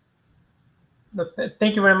County.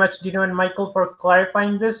 Thank you very much, Dino and Michael, for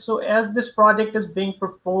clarifying this. So as this project is being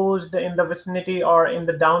proposed in the vicinity or in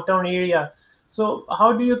the downtown area, so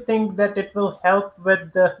how do you think that it will help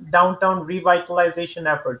with the downtown revitalization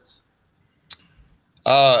efforts?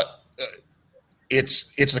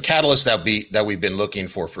 It's the catalyst that we've been looking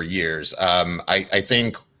for years. I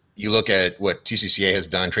think, you look at what TCCA has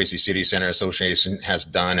done, Tracy City Center Association has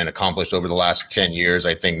done and accomplished over the last 10 years,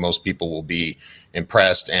 I think most people will be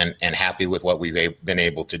impressed and happy with what we've been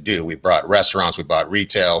able to do. We've brought restaurants, we brought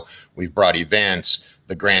retail, we've brought events,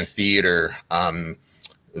 the Grand Theater,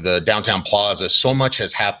 the Downtown Plaza. So much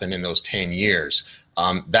has happened in those 10 years.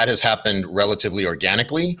 That has happened relatively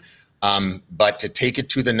organically. But to take it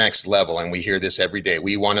to the next level, and we hear this every day,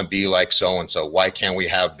 we want to be like so-and-so. Why can't we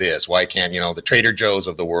have this? Why can't, the Trader Joe's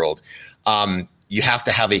of the world? You have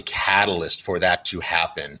to have a catalyst for that to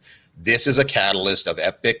happen. This is a catalyst of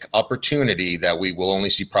epic opportunity that we will only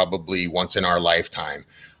see probably once in our lifetime.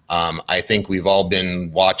 I think we've all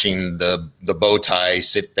been watching the bow tie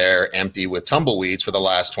sit there empty with tumbleweeds for the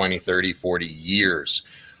last 20, 30, 40 years.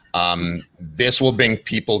 This will bring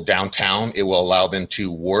people downtown. It will allow them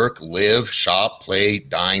to work, live, shop, play,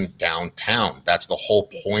 dine downtown. That's the whole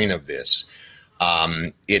point of this.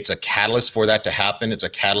 It's a catalyst for that to happen. It's a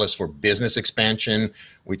catalyst for business expansion.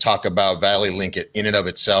 We talk about Valley Link in and of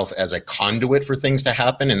itself as a conduit for things to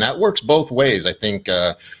happen, and that works both ways. I think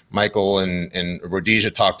Michael and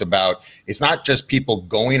Rhodesia talked about, it's not just people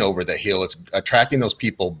going over the hill, it's attracting those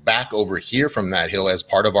people back over here from that hill as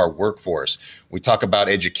part of our workforce. We talk about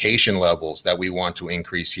education levels that we want to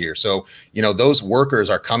increase here. So, those workers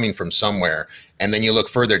are coming from somewhere. And then you look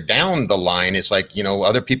further down the line, it's like,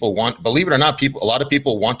 other people want, believe it or not, a lot of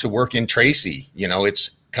people want to work in Tracy.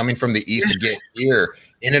 It's coming from the east to get here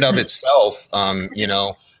in and of itself,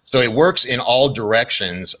 so it works in all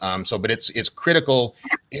directions. But it's critical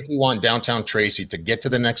if we want downtown Tracy to get to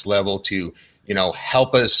the next level, to,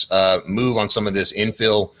 help us move on some of this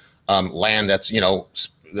infill land that's,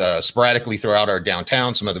 sporadically throughout our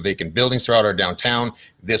downtown, some of the vacant buildings throughout our downtown.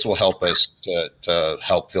 This will help us to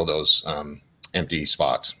help fill those empty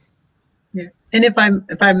spots. Yeah. And if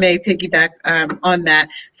I may piggyback on that.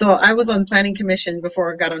 So I was on Planning Commission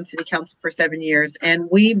before I got on City Council for 7 years, and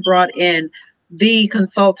we brought in the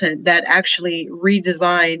consultant that actually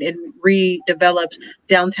redesigned and redeveloped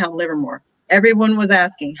downtown Livermore. Everyone was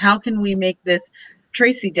asking, how can we make this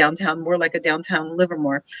Tracy downtown more like a downtown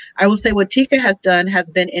Livermore? I will say what Tika has done has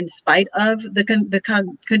been in spite of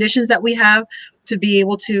the conditions that we have to be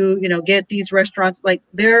able to, get these restaurants, like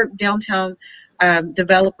their downtown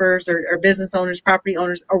developers or business owners, property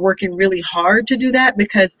owners are working really hard to do that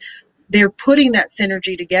because they're putting that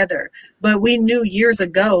synergy together. But we knew years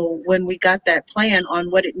ago when we got that plan on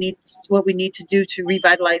what we need to do to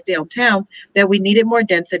revitalize downtown, that we needed more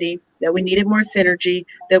density, that we needed more synergy,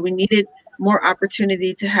 that we needed more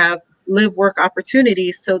opportunity to have live work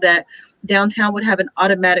opportunities so that downtown would have an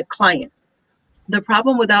automatic client. The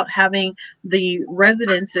problem without having the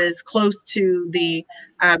residences close to the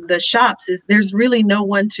shops is there's really no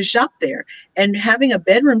one to shop there. And having a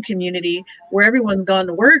bedroom community where everyone's gone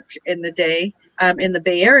to work in the day in the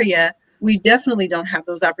Bay Area, we definitely don't have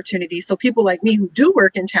those opportunities. So people like me who do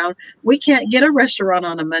work in town, we can't get a restaurant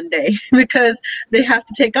on a Monday because they have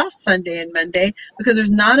to take off Sunday and Monday because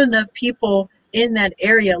there's not enough people in that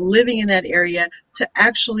area, living in that area, to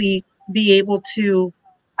actually be able to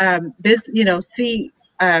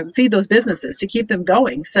feed those businesses, to keep them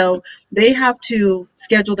going. So they have to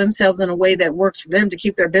schedule themselves in a way that works for them to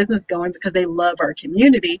keep their business going because they love our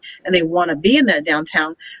community and they want to be in that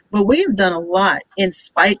downtown. But we have done a lot in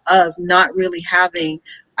spite of not really having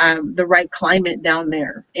the right climate down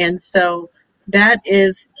there. And so that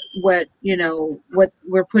is what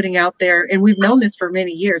we're putting out there. And we've known this for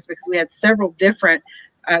many years because we had several different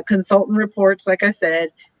consultant reports, like I said,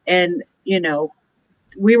 and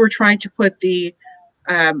we were trying to put the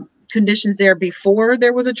conditions there before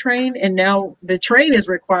there was a train, and now the train is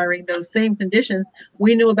requiring those same conditions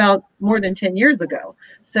we knew about more than 10 years ago.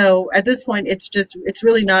 So at this point, it's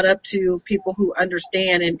really not up to people who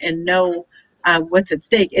understand and know what's at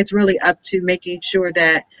stake. It's really up to making sure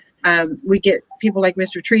that we get people like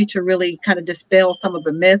Mr. Tree to really kind of dispel some of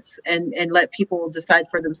the myths and let people decide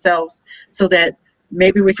for themselves so that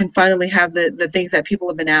maybe we can finally have the things that people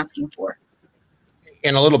have been asking for.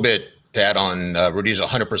 And a little bit to add on, Rhodesia's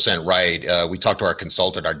 100% right. We talked to our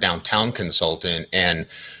consultant, our downtown consultant, and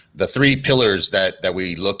the three pillars that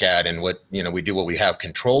we look at and what we do, what we have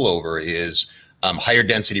control over is higher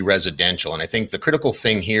density residential. And I think the critical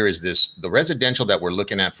thing here is the residential that we're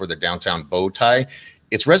looking at for the downtown bow tie.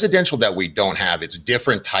 It's residential that we don't have. It's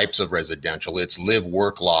different types of residential. It's live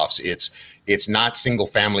work lofts. It's not single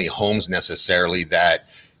family homes necessarily that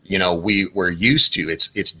we're used to.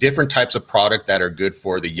 It's different types of product that are good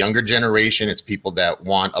for the younger generation. It's people that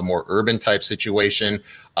want a more urban type situation,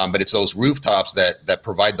 but it's those rooftops that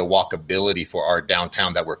provide the walkability for our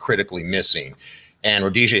downtown that we're critically missing. And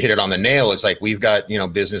Rhodesia hit it on the nail. It's like we've got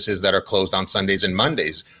businesses that are closed on Sundays and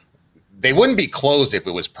Mondays. they wouldn't be closed if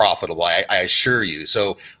it was profitable. I assure you.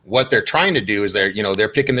 So what they're trying to do is they're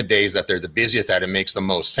picking the days that they're the busiest, that it makes the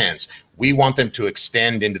most sense. We want them to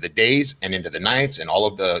extend into the days and into the nights and all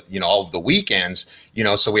of the weekends,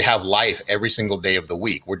 so we have life every single day of the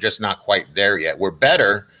week. We're just not quite there yet. We're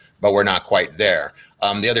better, but we're not quite there.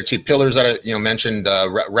 The other two pillars that I mentioned,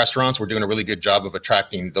 restaurants, we're doing a really good job of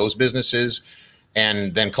attracting those businesses,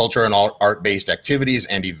 and then culture and art-based activities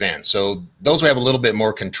and events. So those we have a little bit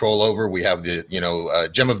more control over. We have the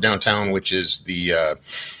Gem of Downtown, which is the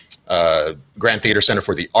Grand Theater Center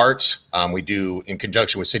for the Arts. We do, in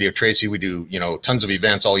conjunction with City of Tracy, we do tons of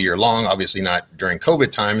events all year long. Obviously not during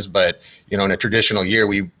COVID times, but in a traditional year,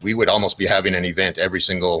 we would almost be having an event every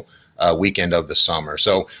single weekend of the summer.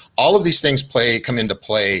 So all of these things come into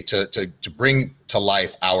play to bring to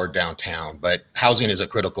life our downtown. But housing is a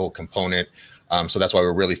critical component. So that's why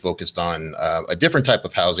we're really focused on a different type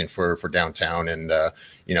of housing for downtown, and that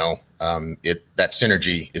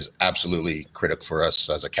synergy is absolutely critical for us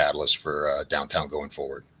as a catalyst for downtown going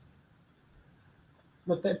forward.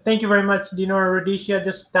 Well, thank you very much, Dino and Rhodesia.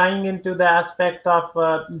 Just tying into the aspect of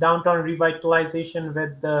downtown revitalization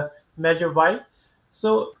with the Measure Y.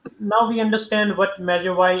 So now we understand what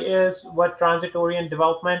Measure Y is, what transit-oriented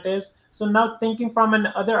development is. So now thinking from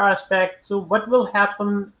another aspect, so what will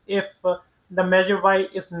happen if the Measure Y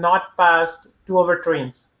is not passed to our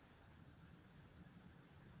trains?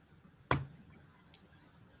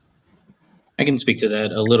 I can speak to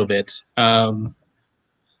that a little bit. I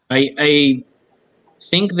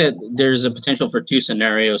think that there's a potential for two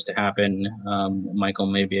scenarios to happen. Michael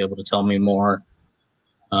may be able to tell me more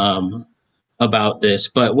about this,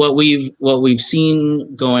 but what we've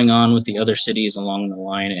seen going on with the other cities along the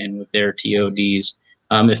line and with their TODs,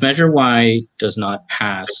 if Measure Y does not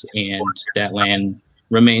pass and that land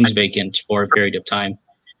remains vacant for a period of time,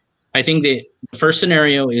 I think the first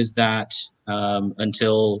scenario is that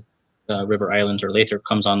until River Islands or Lathrop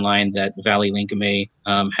comes online, that Valley Link may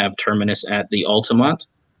have terminus at the Altamont,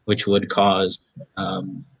 which would cause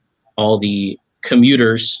all the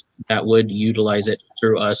commuters that would utilize it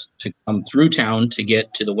through us to come through town to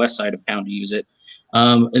get to the west side of town to use it.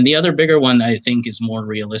 And the other bigger one I think is more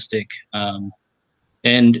realistic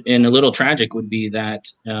and a little tragic would be that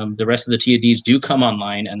the rest of the TODs do come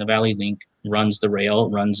online and the Valley Link runs the rail,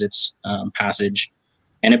 runs its passage,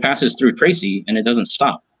 and it passes through Tracy and it doesn't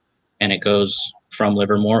stop. And it goes from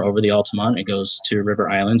Livermore over the Altamont, it goes to River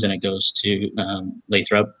Islands, and it goes to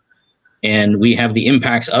Lathrop. And we have the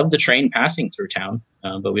impacts of the train passing through town,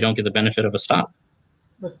 but we don't get the benefit of a stop.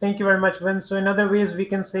 Well, thank you very much, Vince. So in other ways, we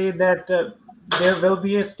can say that there will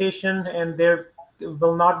be a station and there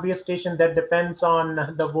will not be a station that depends on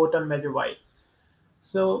the vote on Measure Y.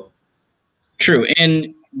 So true.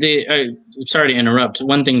 And sorry to interrupt.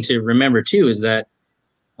 One thing to remember too is that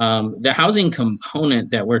the housing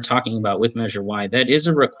component that we're talking about with Measure Y, that is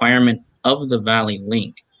a requirement of the Valley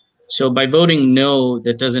Link. So by voting no,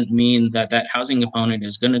 that doesn't mean that that housing component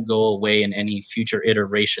is going to go away in any future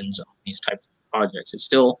iterations of these types of projects. It's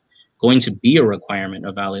still going to be a requirement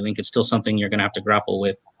of Valley Link. It's still something you're going to have to grapple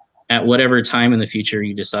with at whatever time in the future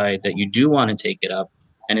you decide that you do want to take it up.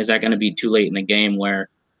 And is that going to be too late in the game where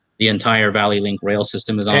the entire Valley Link rail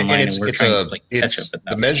system is online and we're trying to catch up at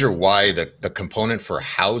that? The Measure Y, the component for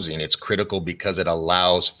housing, it's critical because it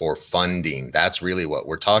allows for funding. That's really what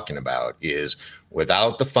we're talking about, is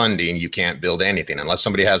without the funding, you can't build anything unless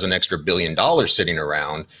somebody has an extra $1 billion sitting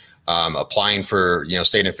around. Applying for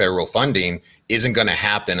state and federal funding isn't going to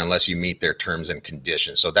happen unless you meet their terms and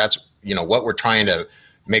conditions. So that's what we're trying to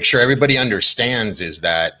make sure everybody understands, is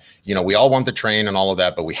that we all want the train and all of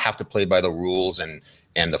that, but we have to play by the rules and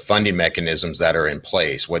the funding mechanisms that are in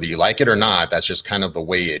place. Whether you like it or not, that's just kind of the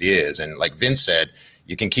way it is. And like Vince said,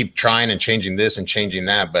 you can keep trying and changing this and changing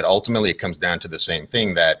that, but ultimately it comes down to the same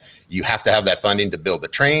thing, that you have to have that funding to build the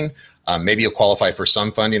train. Maybe you'll qualify for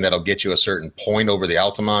some funding that'll get you a certain point over the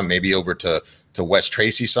Altamont, maybe over to West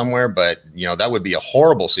Tracy somewhere, but that would be a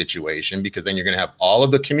horrible situation, because then you're going to have all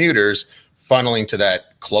of the commuters funneling to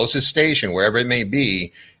that closest station, wherever it may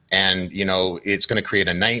be, and it's going to create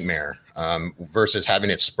a nightmare. Versus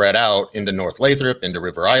having it spread out into North Lathrop, into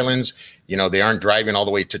River Islands. They aren't driving all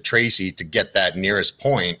the way to Tracy to get that nearest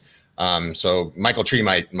point. So Michael Tree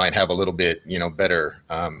might have a little bit, better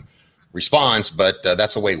response, but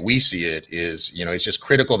that's the way we see it. Is it's just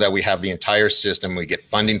critical that we have the entire system, we get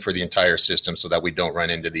funding for the entire system, so that we don't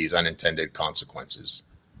run into these unintended consequences.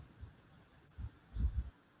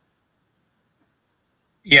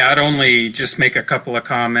 Yeah, I'd only just make a couple of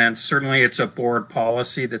comments. Certainly, it's a board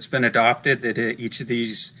policy that's been adopted that each of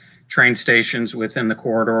these train stations within the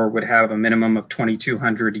corridor would have a minimum of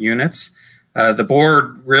 2,200 units. The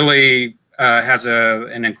board really has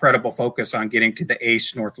an incredible focus on getting to the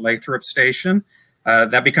ACE North Lathrop station.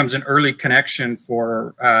 That becomes an early connection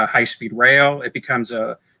for high-speed rail. It becomes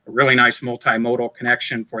a really nice multimodal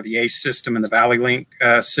connection for the ACE system and the Valley Link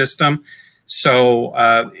system.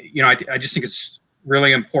 So, you know, I just think it's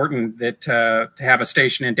really important that to have a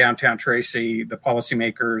station in downtown Tracy, the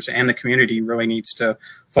policymakers and the community really needs to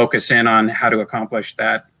focus in on how to accomplish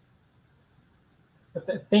that.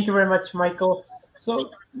 Thank you very much, Michael.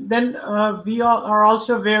 So then we are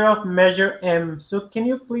also aware of Measure M. So can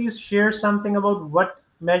you please share something about what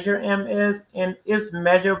Measure M is, and is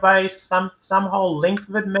Measure Y somehow linked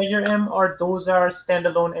with Measure M, or those are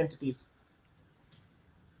standalone entities?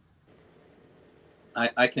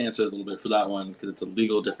 I can answer a little bit for that one because it's a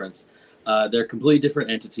legal difference. They're completely different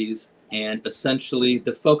entities, and essentially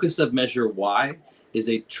the focus of Measure Y is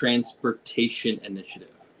a transportation initiative.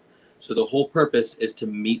 So the whole purpose is to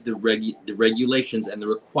meet the regulations and the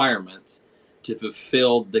requirements to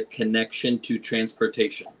fulfill the connection to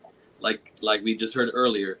transportation. Like we just heard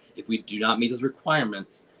earlier, if we do not meet those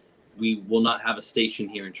requirements, we will not have a station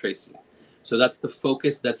here in Tracy. So that's the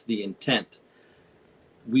focus, that's the intent.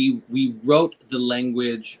 We wrote the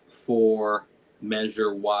language for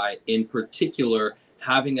Measure Y, in particular,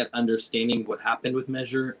 having an understanding what happened with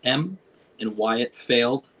Measure M and why it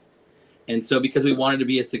failed. And so because we wanted to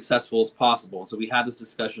be as successful as possible, so we had this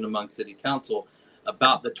discussion among City Council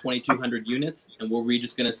about the 2,200 units, and were we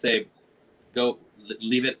just going to say, go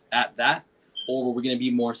leave it at that, or were we going to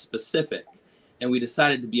be more specific? And we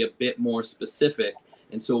decided to be a bit more specific,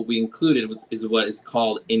 and so what we included is what is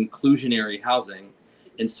called inclusionary housing.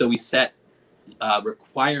 And so we set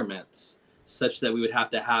requirements such that we would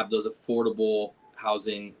have to have those affordable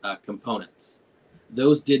housing components.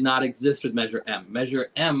 Those did not exist with Measure M.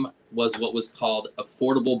 Measure M was what was called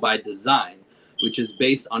affordable by design, which is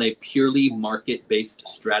based on a purely market-based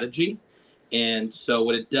strategy. And so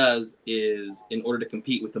what it does is, in order to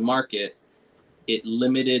compete with the market, it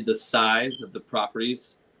limited the size of the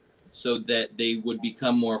properties so that they would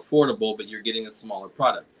become more affordable, but you're getting a smaller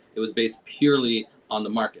product. It was based purely on the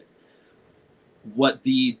market. What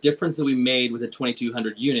the difference that we made with the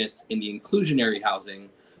 2,200 units in the inclusionary housing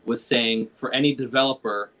was saying, for any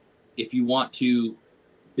developer, if you want to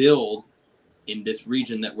build in this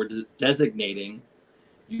region that we're designating,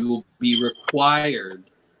 you will be required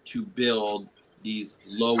to build these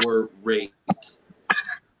lower rate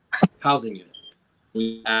housing units.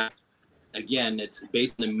 Again, it's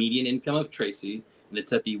based on the median income of Tracy, and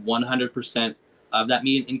it's at the 100% of that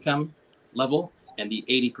median income level and the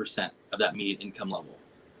 80% of that median income level.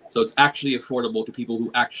 So it's actually affordable to people who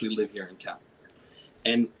actually live here in town.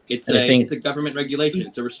 And it's a government regulation,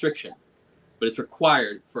 it's a restriction, but it's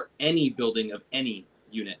required for any building of any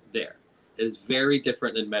unit there. It is very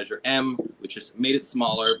different than Measure M, which has made it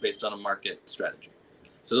smaller based on a market strategy.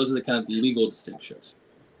 So those are the kind of legal distinctions.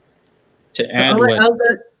 To add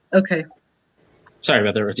okay. Sorry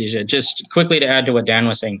about that, Rhodesia. Just quickly to add to what Dan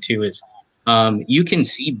was saying too is, you can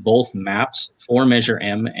see both maps for Measure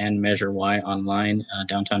M and Measure Y online.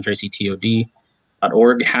 Downtown Tracy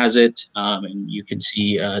TOD.org has it, and you can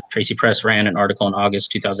see Tracy Press ran an article in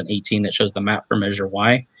August 2018 that shows the map for Measure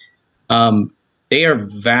Y. They are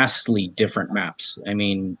vastly different maps. I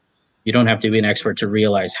mean, you don't have to be an expert to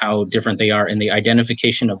realize how different they are in the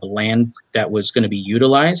identification of the land that was going to be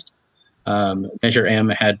utilized. Measure M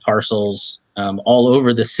had parcels all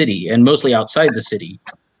over the city and mostly outside the city.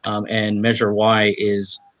 And Measure Y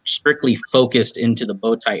is strictly focused into the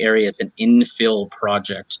bow tie area. It's an infill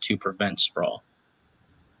project to prevent sprawl.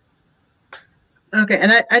 Okay,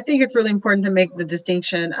 and I think it's really important to make the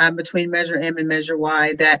distinction between Measure M and Measure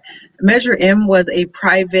Y, that Measure M was a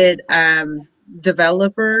private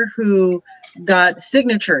developer who got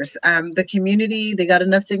signatures. The community, they got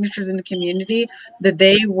enough signatures in the community that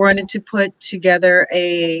they wanted to put together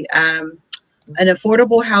an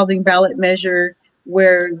affordable housing ballot measure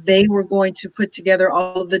where they were going to put together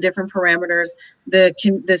all of the different parameters.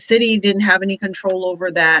 The city didn't have any control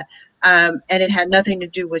over that, and it had nothing to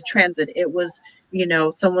do with transit. It was, you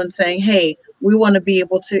know, someone saying, hey, we want to be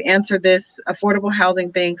able to answer this affordable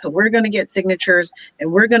housing thing, so we're going to get signatures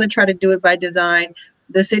and we're going to try to do it by design.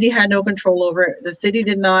 The city had no control over it. The city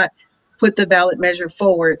did not put the ballot measure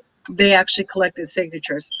forward. They actually collected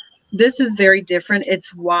signatures. This is very different.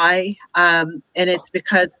 It's why, and it's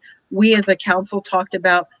because we as a council talked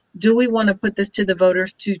about, do we want to put this to the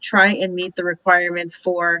voters to try and meet the requirements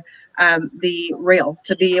for the rail,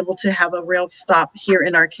 to be able to have a rail stop here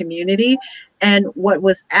in our community? And what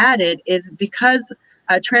was added is, because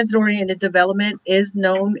transit-oriented development is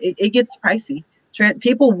known, it gets pricey.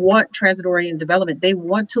 People want transit-oriented development. They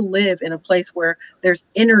want to live in a place where there's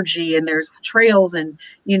energy and there's trails and,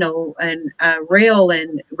 you know, and rail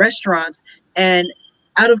and restaurants. And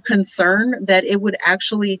out of concern that it would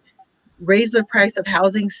actually raise the price of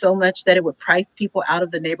housing so much that it would price people out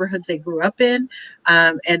of the neighborhoods they grew up in,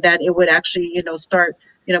 and that it would actually, you know, start,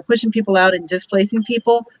 you know, pushing people out and displacing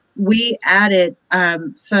people. We added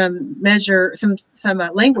some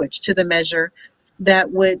language to the measure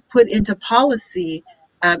that would put into policy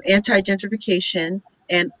anti-gentrification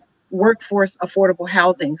and workforce affordable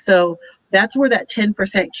housing. So that's where that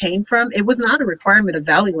 10% came from. It was not a requirement of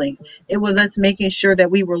Valley Link. It was us making sure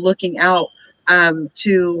that we were looking out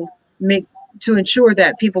to ensure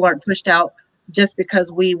that people aren't pushed out just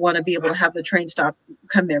because we want to be able to have the train stop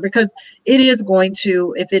come there, because it is going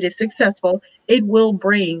to, if it is successful, it will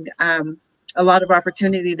bring a lot of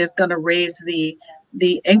opportunity that's going to raise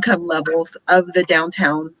the income levels of the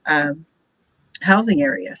downtown housing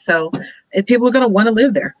area. So if people are going to want to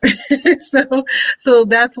live there. so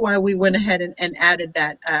that's why we went ahead and added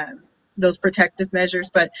that those protective measures.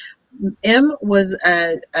 But M was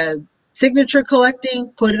a signature collecting,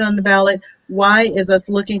 put it on the ballot. Y is us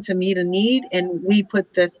looking to meet a need, and we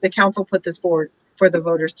put this, the council put this forward for the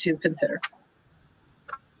voters to consider.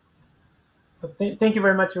 Thank you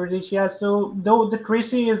very much, Rhodesia. So though the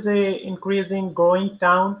Tracy is a increasing growing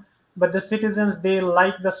town, but the citizens, they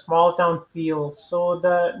like the small town feel. So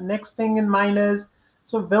the next thing in mind is,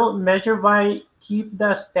 so will Measure Y keep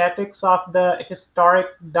the aesthetics of the historic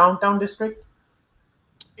downtown district?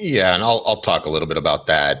 Yeah, and I'll talk a little bit about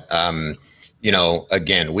that. You know,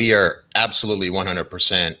 again, we are absolutely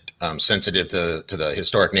 100% sensitive to the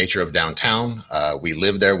historic nature of downtown. We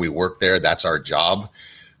live there, we work there, that's our job.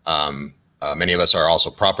 Many of us are also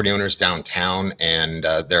property owners downtown, and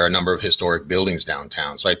there are a number of historic buildings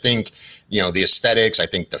downtown. So I think, you know, the aesthetics, I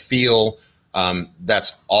think the feel,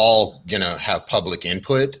 that's all gonna have public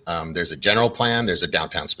input. There's a general plan, there's a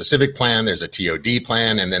downtown specific plan, there's a TOD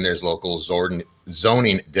plan, and then there's local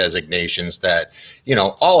zoning designations that, you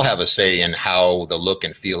know, all have a say in how the look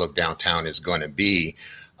and feel of downtown is going to be.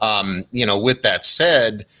 You know, with that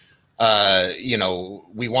said, you know,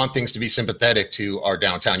 we want things to be sympathetic to our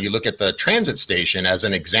downtown. You look at the transit station as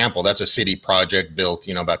an example. That's a city project built,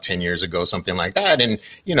 you know, about 10 years ago, something like that. And,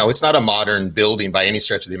 you know, it's not a modern building by any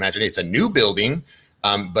stretch of the imagination. It's a new building,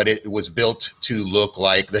 but it was built to look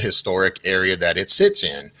like the historic area that it sits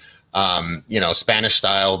in. You know, Spanish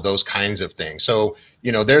style, those kinds of things. So,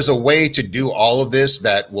 you know, there's a way to do all of this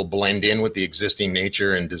that will blend in with the existing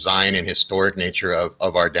nature and design and historic nature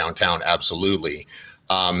of our downtown. Absolutely.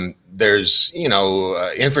 There's, you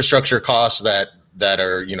know, infrastructure costs that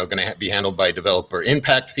are, you know, going to be handled by developer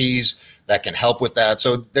impact fees that can help with that.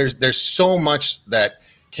 So there's so much that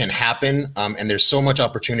can happen, and there's so much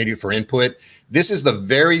opportunity for input. This is the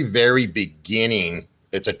very, very beginning.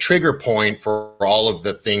 It's a trigger point for all of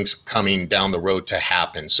the things coming down the road to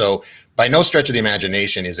happen. So by no stretch of the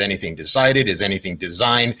imagination is anything decided, is anything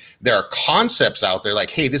designed. There are concepts out there like,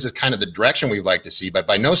 hey, this is kind of the direction we'd like to see, but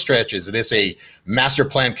by no stretch is this a master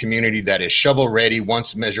plan community that is shovel ready.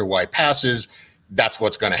 Once Measure Y passes, that's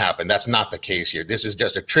what's going to happen. That's not the case here. This is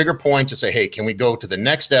just a trigger point to say, hey, can we go to the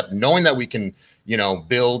next step, knowing that we can, you know,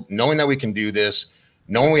 build, knowing that we can do this,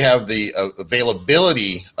 knowing we have the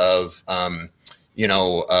availability of, you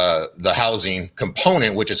know, the housing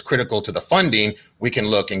component, which is critical to the funding, we can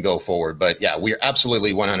look and go forward. But yeah, we're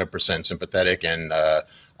absolutely 100% sympathetic, and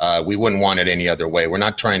we wouldn't want it any other way. We're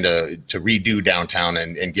not trying to redo downtown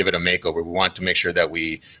and give it a makeover. We want to make sure that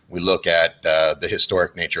we look at the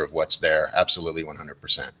historic nature of what's there. Absolutely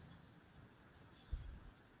 100%.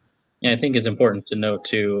 Yeah, I think it's important to note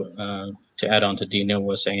too, to add on to Dina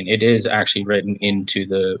was saying, it is actually written into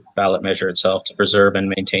the ballot measure itself to preserve and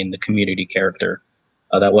maintain the community character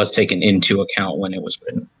that was taken into account when it was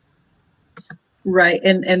written. Right,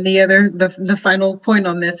 and the final point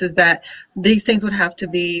on this is that these things would have to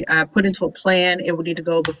be put into a plan. It would need to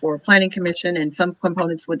go before planning commission, and some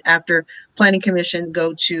components would, after planning commission,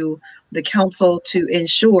 go to the council to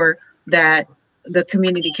ensure that the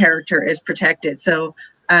community character is protected. So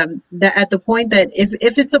that at the point that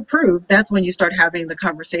if it's approved, that's when you start having the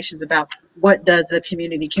conversations about what does the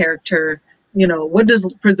community character, you know, what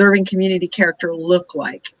does preserving community character look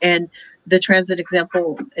like? And the transit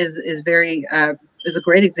example is very is a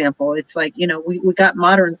great example. It's like, you know, we got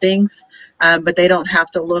modern things, but they don't have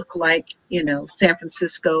to look like, you know, San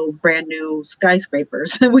Francisco brand new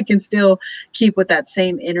skyscrapers. We can still keep with that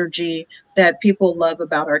same energy that people love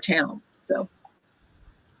about our town. So.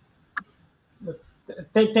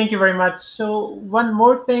 Thank you very much. So one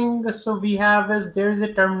more thing, so we have is there's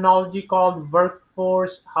a terminology called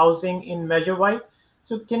workforce housing in Measure Y.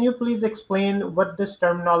 So can you please explain what this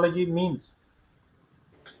terminology means?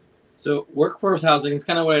 So workforce housing is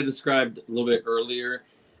kind of what I described a little bit earlier.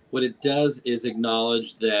 What it does is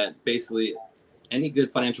acknowledge that basically any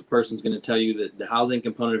good financial person is going to tell you that the housing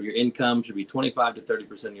component of your income should be 25 to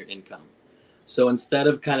 30% of your income. So instead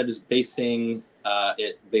of kind of just basing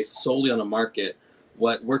it based solely on a market,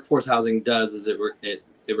 what workforce housing does is it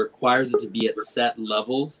requires it to be at set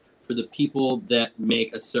levels for the people that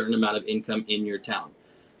make a certain amount of income in your town.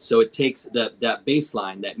 So it takes that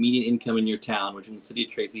baseline, that median income in your town, which in the city of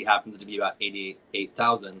Tracy happens to be about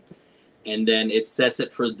 $88,000, and then it sets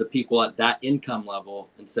it for the people at that income level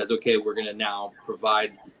and says, okay, we're going to now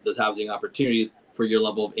provide those housing opportunities for your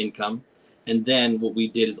level of income. And then what we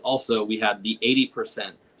did is also we had the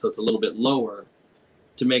 80%, so it's a little bit lower,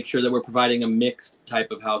 to make sure that we're providing a mixed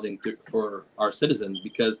type of housing for our citizens,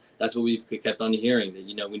 because that's what we've kept on hearing, that,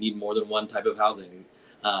 you know, we need more than one type of housing.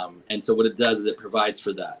 And so what it does is it provides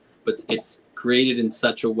for that, but it's created in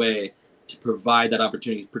such a way to provide that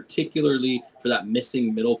opportunity, particularly for that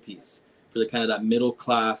missing middle piece, for the kind of that middle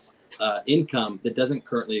class income that doesn't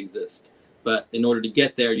currently exist. But in order to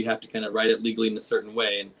get there, you have to kind of write it legally in a certain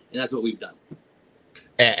way. And that's what we've done.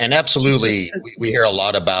 And absolutely, we hear a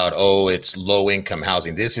lot about, oh, it's low income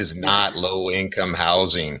housing. This is not low income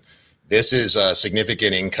housing. This is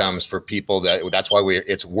significant incomes for people that's why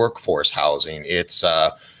it's workforce housing. It's,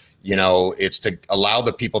 you know, it's to allow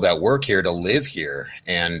the people that work here to live here.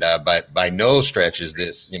 And but by no stretch is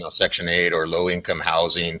this, you know, Section 8 or low income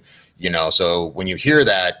housing, you know. So when you hear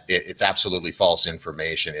that, it's absolutely false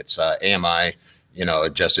information. It's AMI, you know,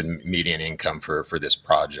 adjusted median income for this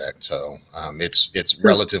project. So it's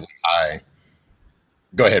relatively high.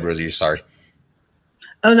 Go ahead, Rosie. Sorry.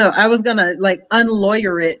 Oh no, I was gonna like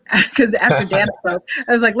unlawyer it, because after Dan spoke,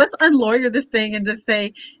 I was like, let's unlawyer this thing and just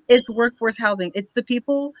say it's workforce housing. It's the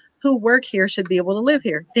people who work here should be able to live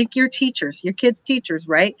here. Think your teachers, your kids' teachers,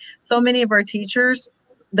 right? So many of our teachers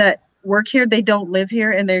that work here, they don't live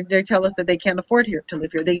here, and they tell us that they can't afford here to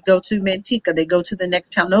live here. They go to Manteca, they go to the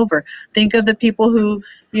next town over. Think of the people who,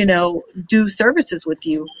 you know, do services with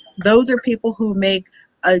you. Those are people who make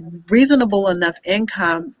a reasonable enough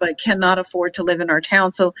income but cannot afford to live in our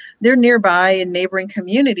town. So they're nearby in neighboring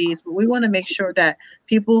communities, but we want to make sure that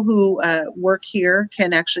people who work here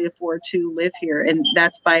can actually afford to live here. And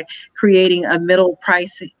that's by creating a middle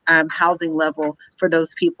price housing level for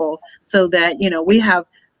those people, so that, you know, we have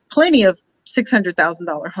plenty of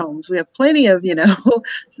 $600,000 homes. We have plenty of, you know,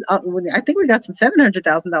 I think we got some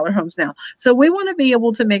 $700,000 homes now. So we want to be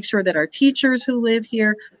able to make sure that our teachers who live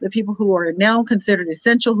here, the people who are now considered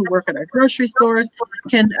essential, who work at our grocery stores,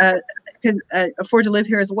 can afford to live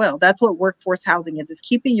here as well. That's what workforce housing is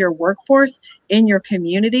keeping your workforce in your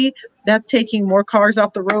community. That's taking more cars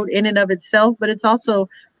off the road in and of itself, but it's also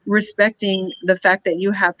respecting the fact that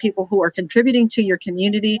you have people who are contributing to your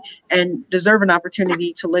community and deserve an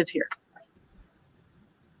opportunity to live here.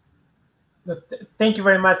 Thank you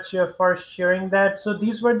very much for sharing that. So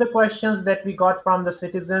these were the questions that we got from the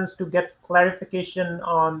citizens to get clarification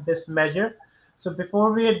on this measure. So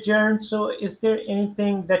before we adjourn, so is there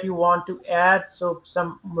anything that you want to add? So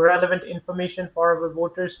some relevant information for our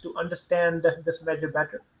voters to understand this measure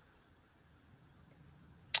better?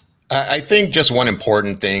 I think just one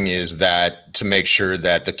important thing is that to make sure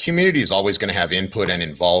that the community is always going to have input and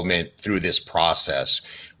involvement through this process.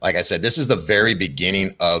 Like I said, this is the very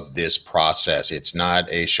beginning of this process. It's not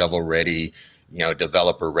a shovel ready, you know,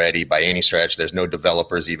 developer ready by any stretch. There's no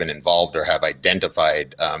developers even involved or have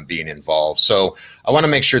identified being involved. So I want to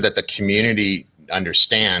make sure that the community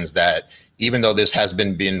understands that even though this has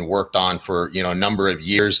been worked on for, you know, a number of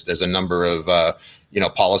years, there's a number of you know,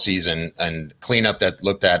 policies and cleanup that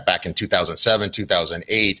looked at back in 2007,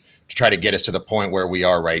 2008 to try to get us to the point where we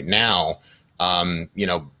are right now. You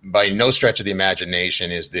know, by no stretch of the imagination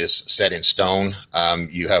is this set in stone.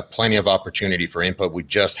 You have plenty of opportunity for input. We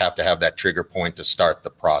just have to have that trigger point to start the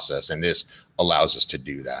process, and this allows us to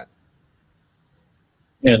do that.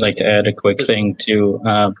 Yeah, I'd like to add a quick thing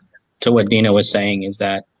to what Dina was saying, is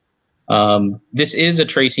that this is a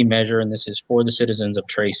Tracy measure, and this is for the citizens of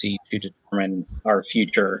Tracy to determine our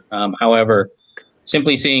future. However,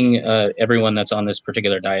 simply seeing everyone that's on this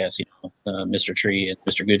particular dais, you know, Mr. Tree and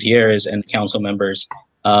Mr. Gutierrez and council members,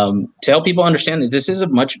 to help people understand that this is a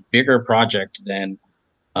much bigger project than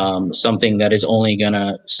something that is only going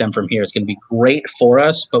to stem from here. It's going to be great for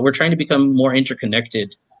us, but we're trying to become more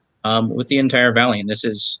interconnected with the entire valley. And this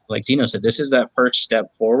is, like Dino said, this is that first step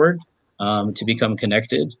forward to become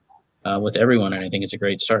connected with everyone. And I think it's a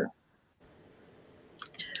great start.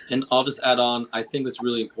 And I'll just add on, I think what's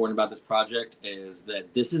really important about this project is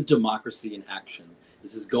that this is democracy in action.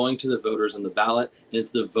 This is going to the voters on the ballot, and it's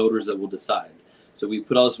the voters that will decide. So we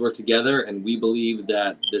put all this work together, and we believe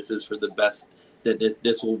that this is for the best, that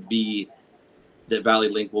this will be, that Valley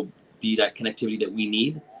Link will be that connectivity that we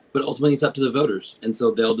need, but ultimately it's up to the voters, and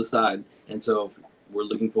so they'll decide. And so we're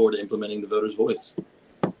looking forward to implementing the voters' voice.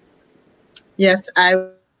 Yes, I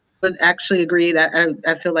would actually agree that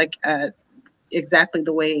I feel like exactly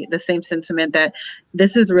the same sentiment, that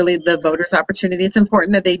this is really the voters' opportunity. It's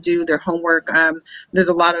important that they do their homework. There's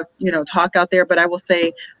a lot of talk out there, but I will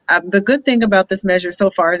say the good thing about this measure so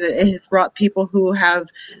far is it has brought people who have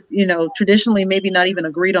traditionally maybe not even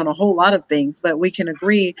agreed on a whole lot of things, but we can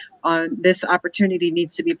agree on this opportunity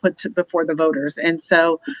needs to be put before the voters. And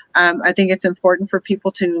so I think it's important for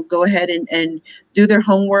people to go ahead and do their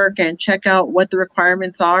homework and check out what the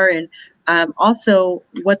requirements are, and also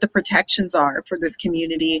what the protections are for this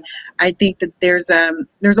community. I think that there's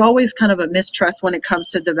always kind of a mistrust when it comes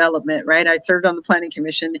to development, right? I served on the Planning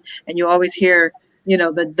Commission, and you always hear,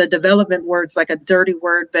 the development word's like a dirty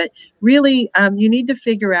word, but really you need to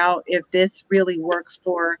figure out if this really works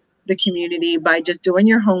for the community by just doing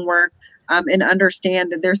your homework, and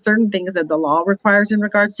understand that there's certain things that the law requires in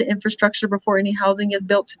regards to infrastructure before any housing is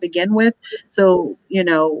built to begin with. So,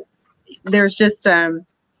 there's just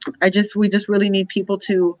we just really need people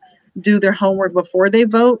to do their homework before they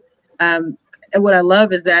vote. And what I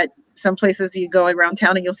love is that some places you go around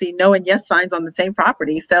town and you'll see no and yes signs on the same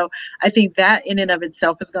property. So I think that in and of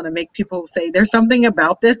itself is going to make people say, there's something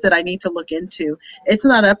about this that I need to look into. It's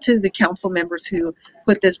not up to the council members who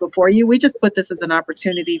put this before you. We just put this as an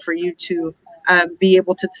opportunity for you to be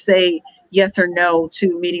able to say yes or no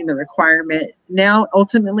to meeting the requirement. Now,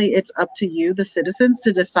 ultimately, it's up to you, the citizens,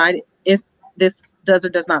 to decide if this does or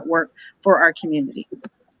does not work for our community.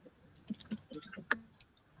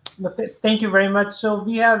 Thank you very much. So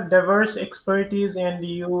we have diverse expertise, and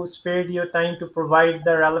you spared your time to provide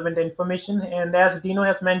the relevant information. And as Dino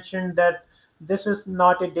has mentioned, that this is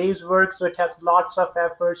not a day's work, so it has lots of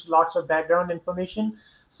efforts, lots of background information.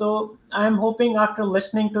 So I'm hoping after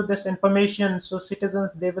listening to this information, so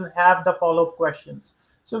citizens, they will have the follow-up questions.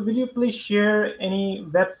 So will you please share any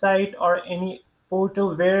website or any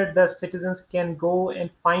portal where the citizens can go and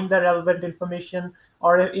find the relevant information,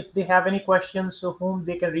 or if they have any questions, so whom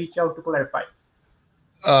they can reach out to clarify?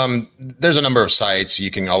 There's a number of sites.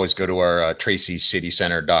 You can always go to our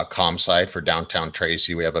tracycitycenter.com site for downtown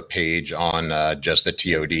Tracy. We have a page on just the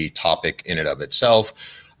TOD topic in and of itself.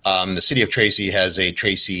 The city of Tracy has a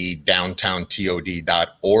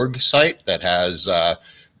tracydowntowntod.org site that has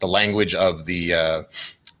the language of the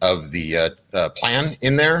plan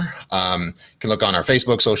in there. You can look on our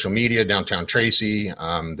Facebook, social media, Downtown Tracy.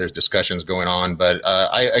 There's discussions going on, but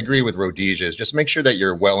I agree with Rhodesia. Just make sure that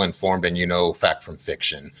you're well informed and fact from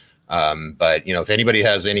fiction. But if anybody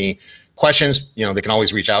has any questions, they can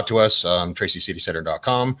always reach out to us,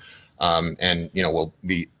 tracycitycenter.com, and we'll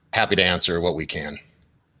be happy to answer what we can.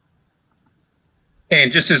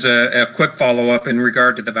 And just as a quick follow-up in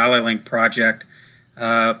regard to the Valley Link project,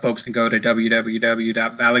 folks can go to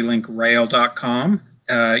www.valleylinkrail.com.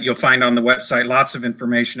 You'll find on the website lots of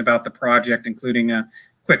information about the project, including a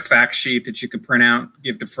quick fact sheet that you can print out,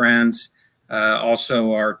 give to friends,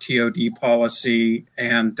 also our TOD policy,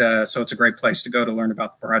 and so it's a great place to go to learn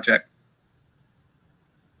about the project.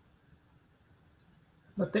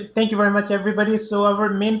 Thank you very much, everybody. So our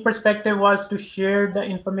main perspective was to share the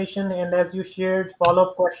information, and as you shared,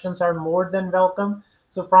 follow-up questions are more than welcome.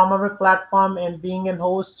 So from our platform and being a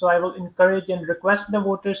host, so I will encourage and request the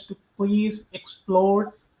voters to please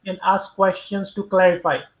explore and ask questions to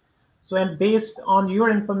clarify. So, and based on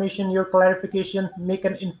your information, your clarification, make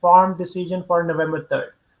an informed decision for November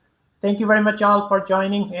 3rd. Thank you very much all for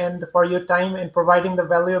joining and for your time and providing the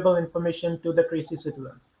valuable information to the Tracy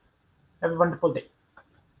citizens. Have a wonderful day.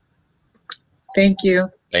 Thank you.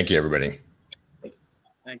 Thank you, everybody.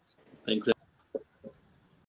 Thanks. Thanks.